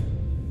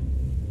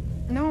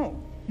 No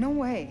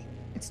way.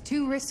 It's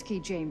too risky,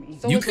 Jamie.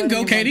 So You let's can let go,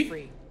 him run Katie.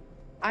 free.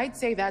 I'd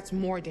say that's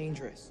more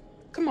dangerous.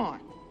 Come on.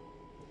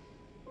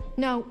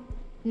 No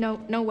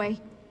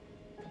way.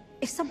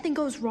 If something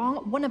goes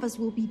wrong, one of us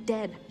will be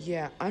dead.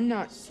 Yeah, I'm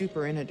not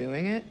super into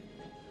doing it,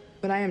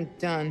 but I am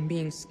done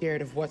being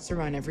scared of what's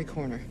around every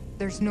corner.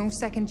 There's no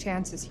second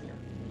chances here.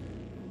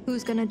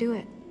 Who's gonna do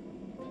it?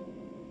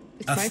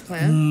 It's my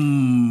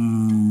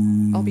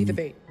plan. I'll be the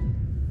bait.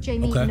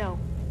 Jamie, Okay. no.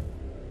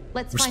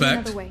 Let's Respect. find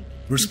another way.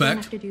 Respect. We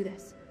don't have to do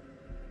this.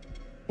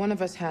 One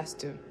of us has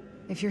to.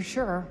 If you're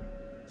sure,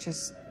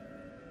 just...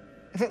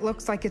 If it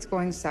looks like it's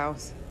going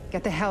south,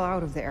 get the hell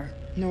out of there.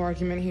 No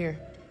argument here.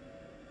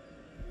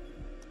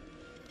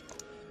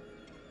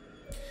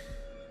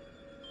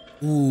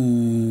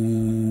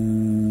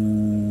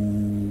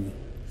 Ooh.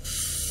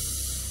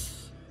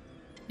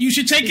 You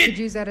should take You could it.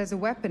 use that as a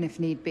weapon if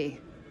need be.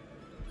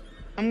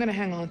 I'm gonna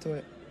hang on to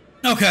it.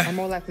 Okay. I'm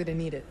more likely to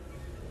need it.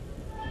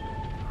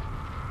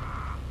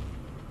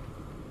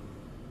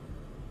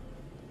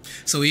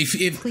 So if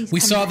Please we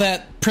come saw back.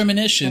 that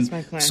premonition, That's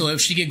my plan. so if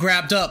she get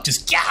grabbed up,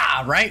 just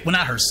right? Well,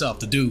 not herself,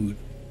 the dude.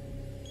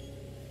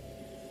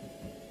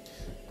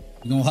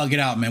 We're gonna hug it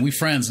out, man. We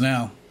friends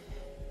now.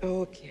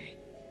 Okay.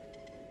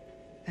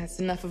 That's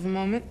enough of a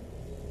moment.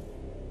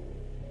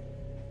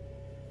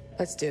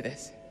 Let's do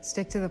this.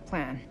 Stick to the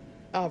plan.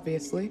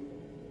 Obviously.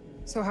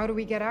 So how do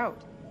we get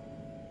out?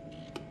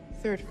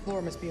 Third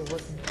floor must be a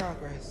work in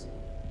progress.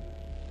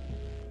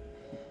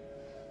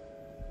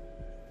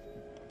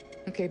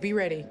 Okay, be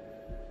ready.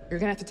 You're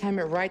gonna have to time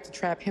it right to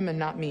trap him and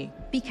not me.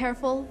 Be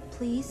careful,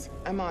 please.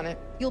 I'm on it.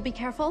 You'll be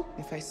careful?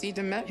 If I see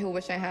Demet, he'll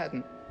wish I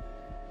hadn't.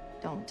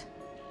 Don't.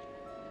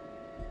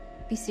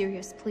 Be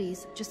serious,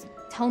 please. Just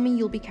tell me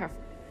you'll be careful.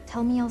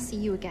 Tell me I'll see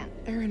you again.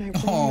 Aaron, I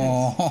promise.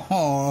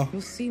 Oh,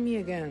 You'll see me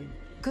again.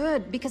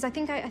 Good, because I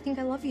think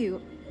I love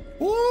you.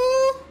 woo!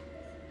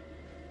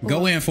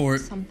 Go Or in for it.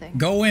 something.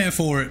 Go in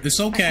for it. It's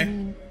okay. I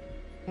mean,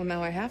 Well,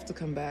 now I have to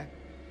come back.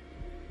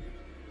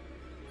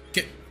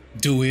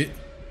 Do it.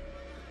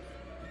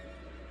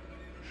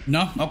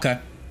 No? Okay.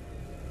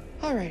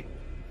 All right.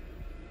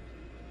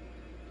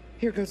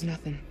 Here goes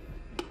nothing.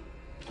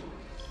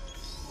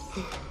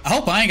 I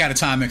hope I ain't got to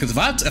time it, because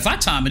if I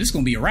time it, it's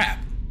gonna be a wrap.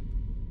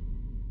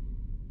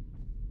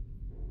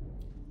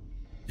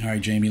 All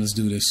right, Jamie, let's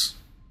do this.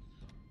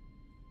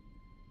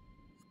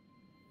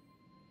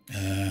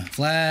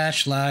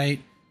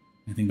 Flashlight.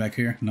 Anything back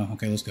here? No.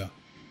 Okay, let's go.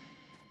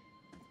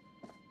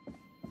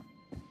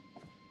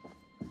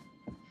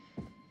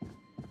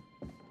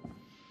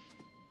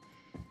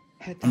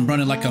 Head down I'm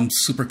running the like hall. I'm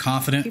super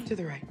confident. Keep to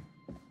the right.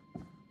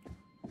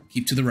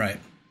 Keep to the right.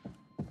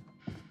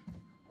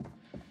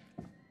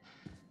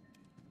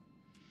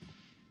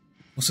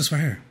 What's this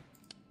right here?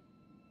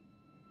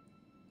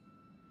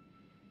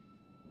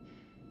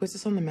 Was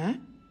this on the map?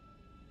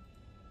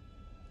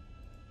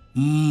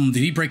 Did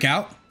he break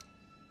out?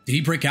 Did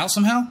he break out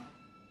somehow?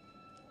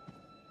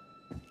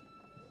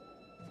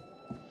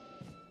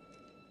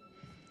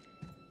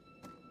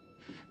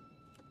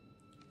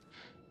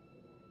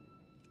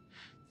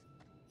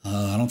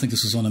 I don't think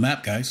this is on the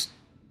map, guys.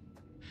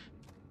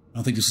 I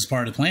don't think this is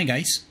part of the plan,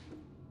 guys.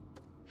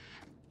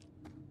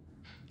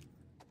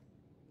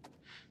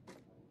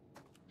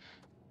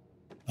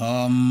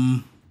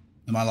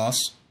 Am I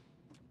lost?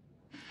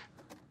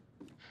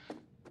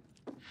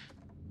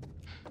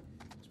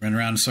 Let's run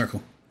around in a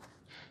circle.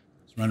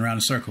 Let's run around in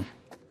a circle.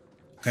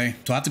 Okay,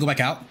 do I have to go back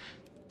out?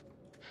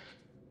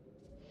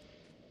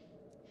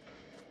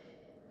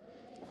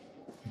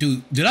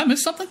 Dude, did I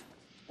miss something?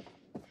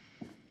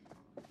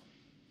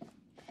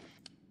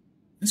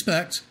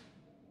 Inspect.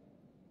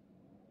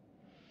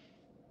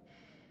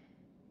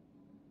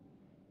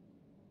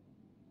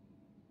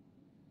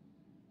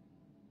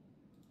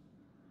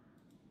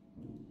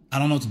 I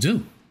don't know what to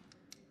do.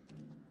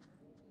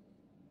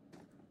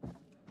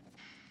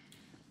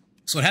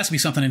 So it has to be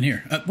something in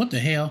here. What the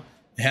hell?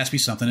 It has to be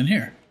something in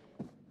here.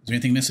 Is there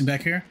anything missing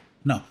back here?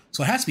 No.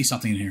 So it has to be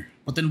something in here.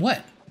 But then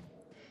what?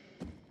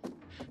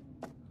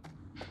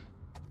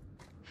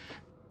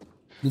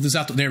 Move this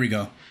out. There we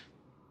go.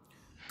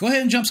 Go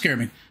ahead and jump scare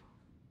me.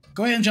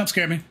 Go ahead and jump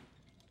scare me.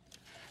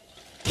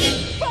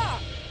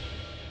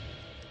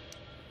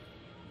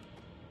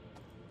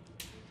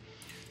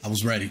 I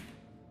was ready.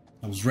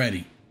 I was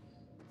ready.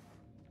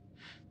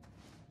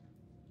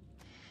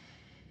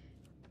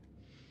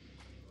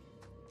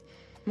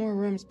 More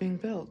rooms being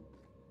built.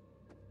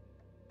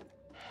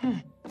 Huh.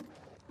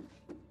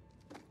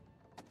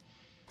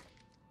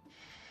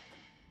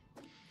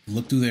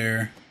 Look through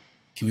there.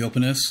 Can we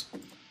open this?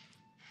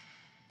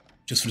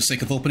 Just for the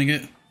sake of opening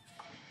it? What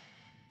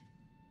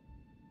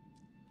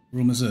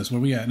room is this? Where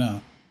we at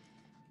now?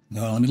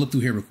 No, let me look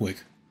through here real quick.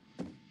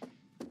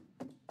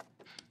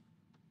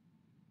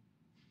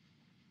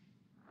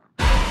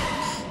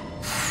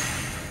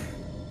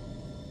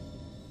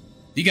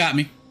 You got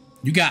me.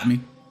 You got me.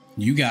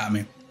 You got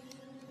me.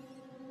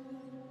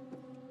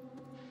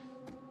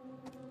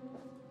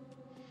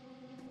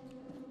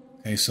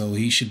 Okay, so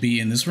he should be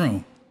in this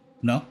room.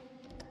 No?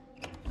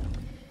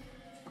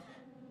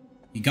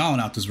 He gone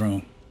out this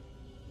room.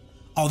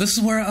 Oh, this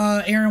is where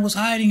Aaron was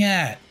hiding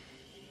at.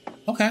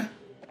 Okay.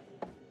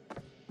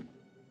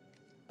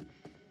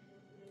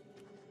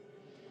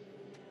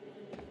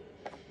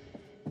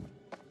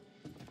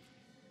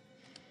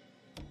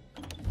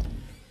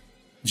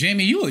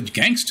 Jamie, you a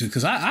gangster,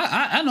 because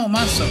I know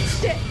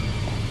myself. shit.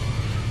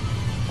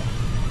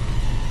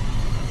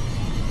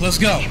 Let's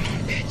go.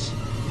 Bitch.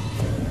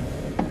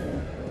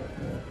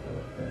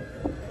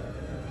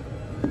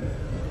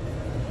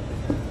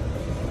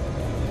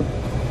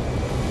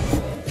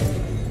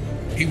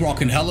 He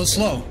walking hella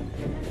slow.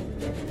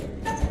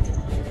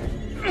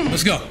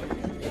 Let's go.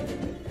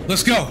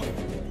 Let's go.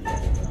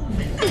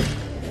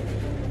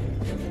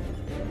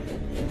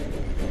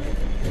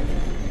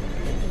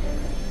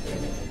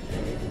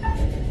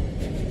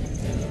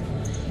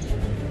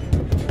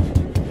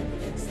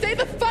 Stay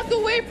the fuck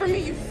away from me,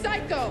 you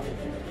psycho!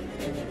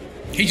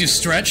 He just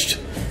stretched.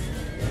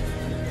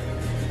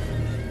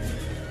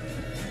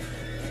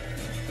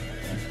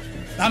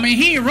 I mean,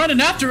 he ain't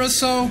running after us,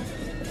 so...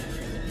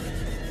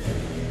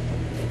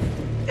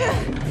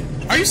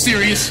 Are you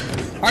serious?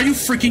 Are you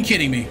freaking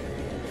kidding me?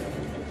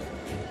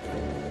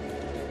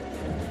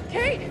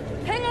 Kate,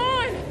 hang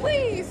on,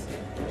 please.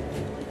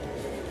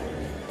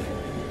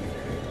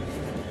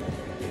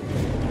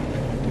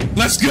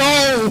 Let's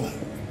go!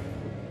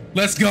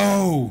 Let's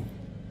go!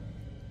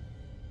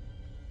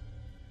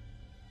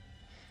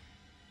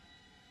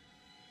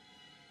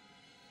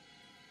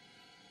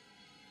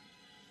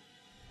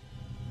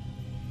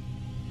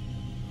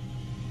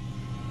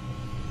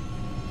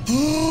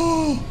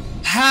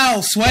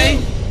 How,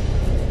 Sway?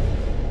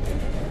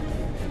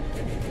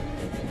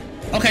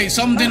 Okay,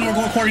 something didn't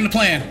go according to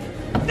plan.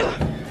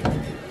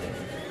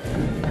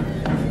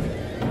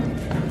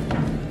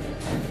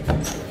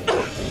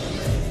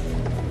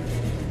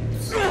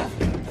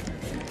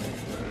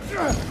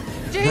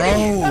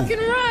 Jamie, fucking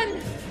run!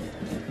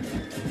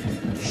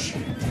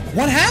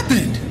 What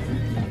happened?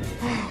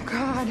 Oh,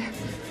 God.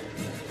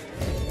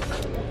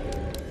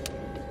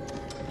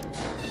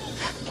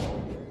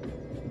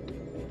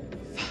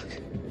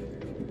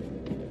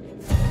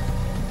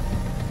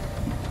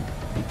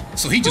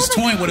 So he just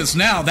toying with us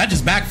now. That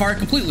just backfired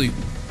completely.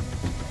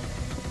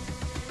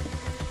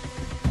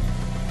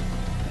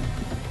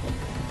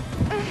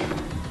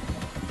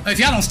 If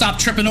y'all don't stop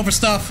tripping over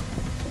stuff.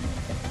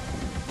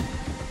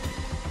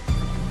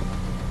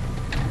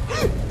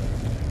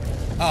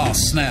 Oh,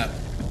 snap.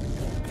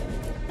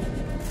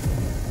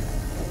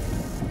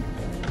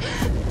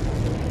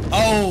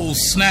 Oh,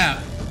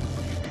 snap.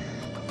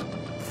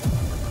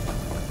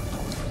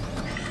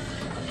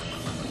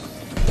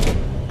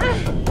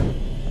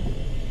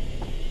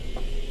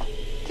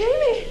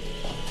 Jamie!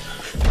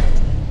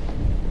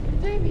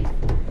 Jamie,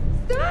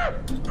 stop!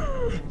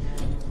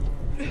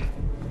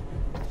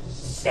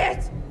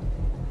 Shit!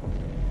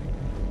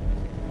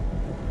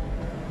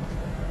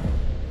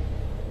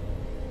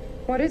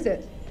 What is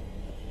it?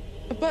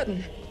 A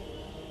button.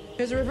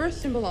 There's a reverse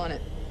symbol on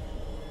it.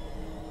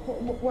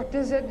 What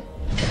does it?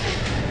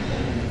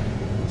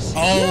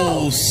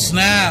 Oh,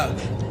 snap.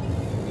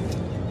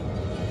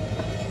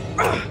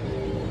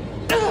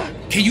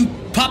 Can you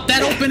pop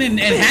that open and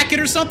hack it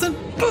or something?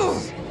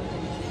 Move!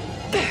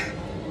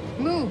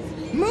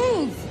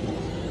 Move!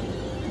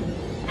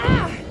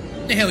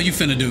 What the hell are you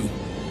finna do?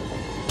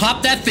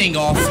 Pop that thing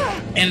off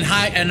and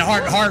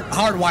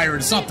hardwire it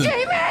or something.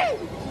 Jamie!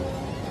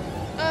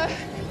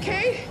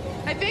 Kate,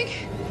 I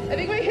think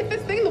when I hit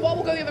this thing, the wall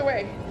will go the other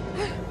way.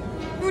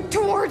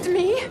 Towards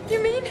me,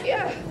 you mean?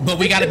 Yeah. But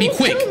we gotta be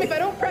quick. If I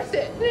don't press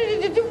it.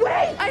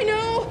 Wait! I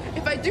know!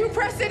 If I do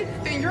press it,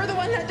 then you're the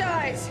one that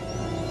dies.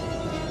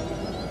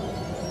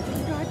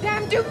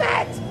 Goddamn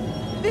Dumet!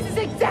 This is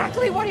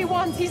exactly what he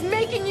wants. He's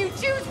making you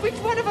choose which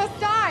one of us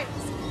dies.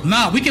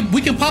 Nah, we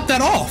can pop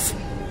that off.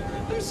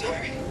 I'm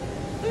sorry.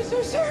 I'm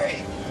so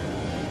sorry.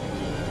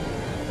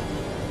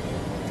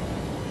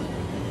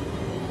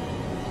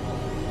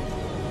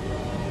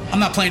 I'm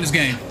not playing this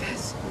game.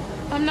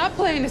 I'm not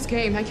playing this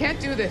game. I can't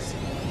do this.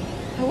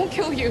 I won't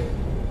kill you.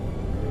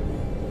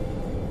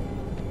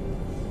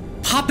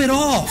 Pop it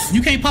off.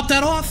 You can't pop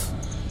that off?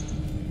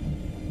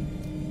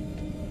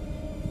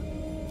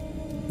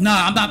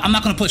 Nah, I'm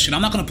not gonna push it.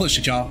 I'm not gonna push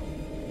it, y'all.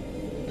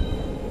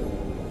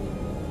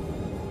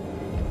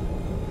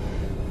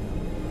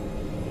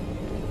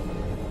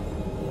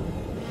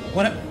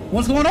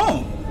 What's going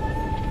on?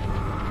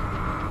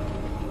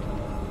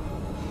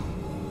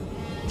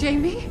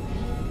 Jamie?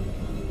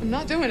 I'm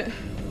not doing it.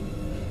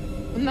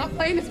 I'm not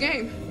playing this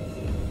game.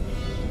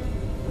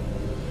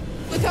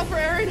 Look out for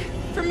Aaron.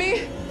 For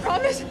me.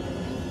 Promise?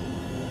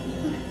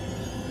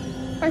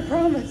 I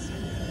promise.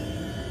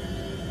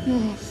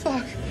 Oh,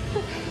 fuck.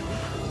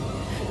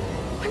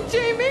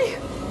 Jamie!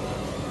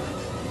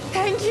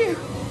 Thank you.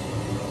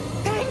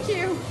 Thank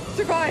you.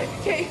 Survive,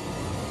 Kate.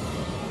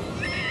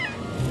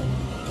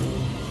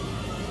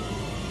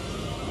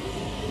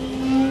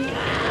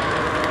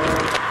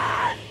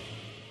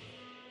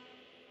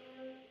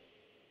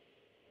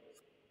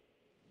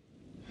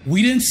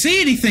 We didn't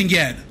see anything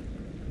yet.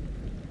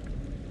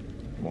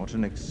 What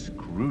an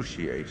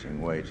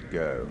excruciating way to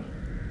go.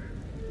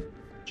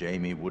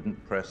 Jamie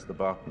wouldn't press the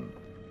button.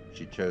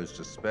 She chose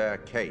to spare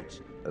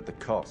Kate at the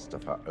cost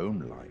of her own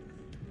life.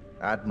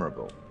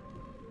 Admirable.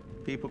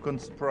 People can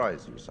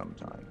surprise you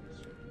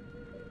sometimes.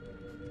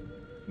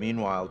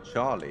 Meanwhile,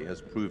 Charlie has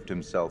proved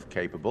himself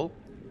capable,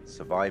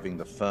 surviving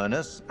the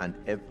furnace and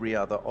every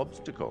other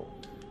obstacle.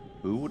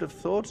 Who would have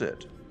thought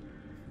it?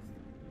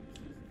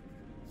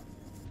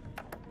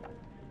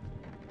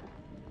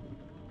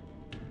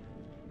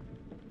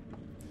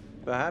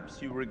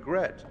 Perhaps you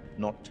regret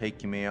not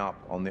taking me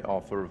up on the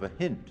offer of a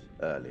hint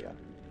earlier.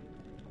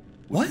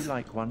 Would What? you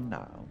like one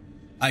now?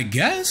 I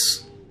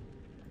guess.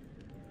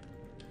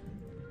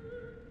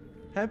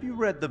 Have you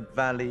read The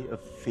Valley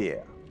of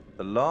Fear?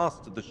 The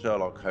last of the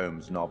Sherlock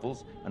Holmes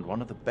novels, and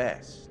one of the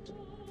best.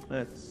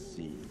 Let's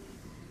see.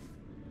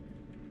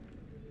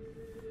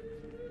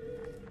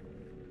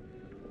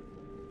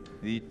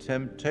 The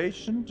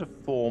temptation to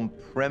form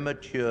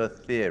premature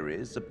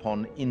theories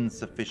upon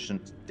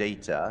insufficient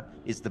data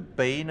is the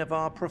bane of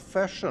our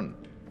profession.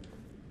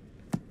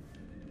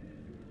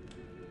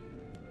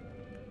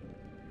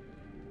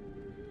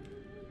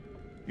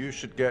 You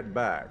should get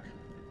back.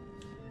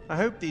 I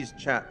hope these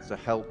chats are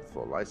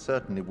helpful. I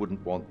certainly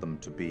wouldn't want them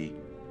to be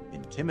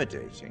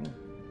intimidating.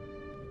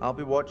 I'll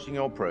be watching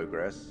your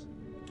progress.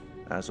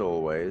 As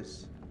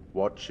always,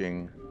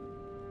 watching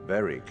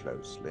very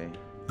closely.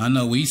 I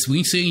know, we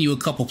seen you a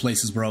couple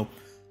places, bro.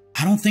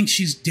 I don't think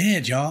she's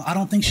dead, y'all. I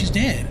don't think she's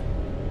dead.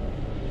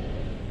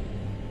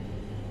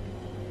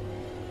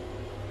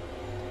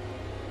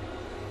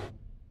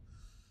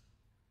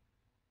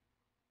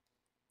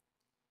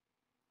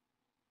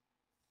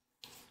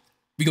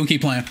 We gonna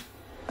keep playing.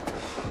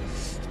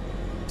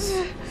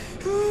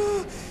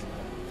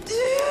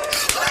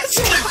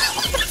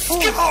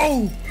 Let's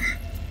go!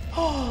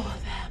 Oh,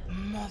 that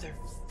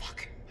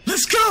motherfucker.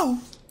 Let's go!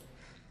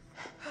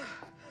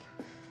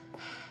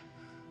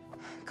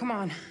 Come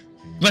on.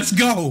 Let's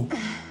go!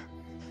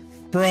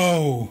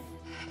 Bro.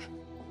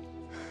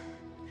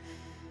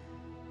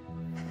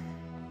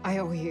 I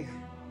owe you.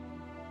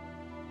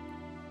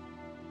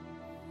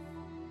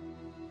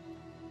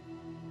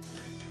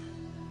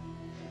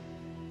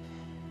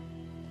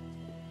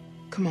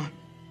 Come on.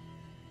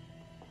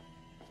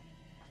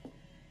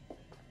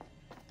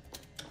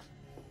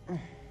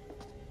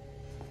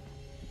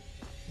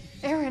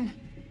 Aaron.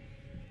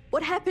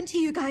 What happened to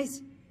you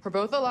guys? We're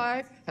both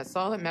alive. That's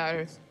all that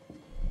matters.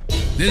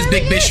 This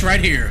big bitch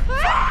right here.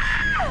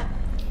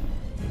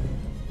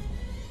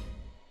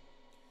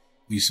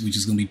 We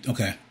just gonna be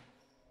okay.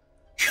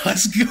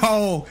 Let's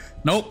go.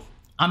 Nope.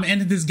 I'm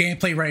ending this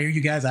gameplay right here,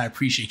 you guys. I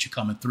appreciate you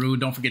coming through.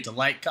 Don't forget to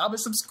like, comment,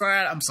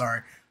 subscribe. I'm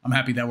sorry. I'm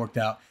happy that worked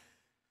out.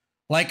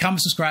 Like,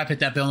 comment, subscribe, hit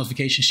that bell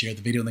notification, share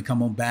the video, and then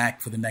come on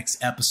back for the next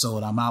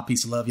episode. I'm out.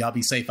 Peace and love. Y'all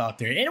be safe out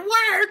there. It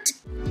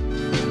worked.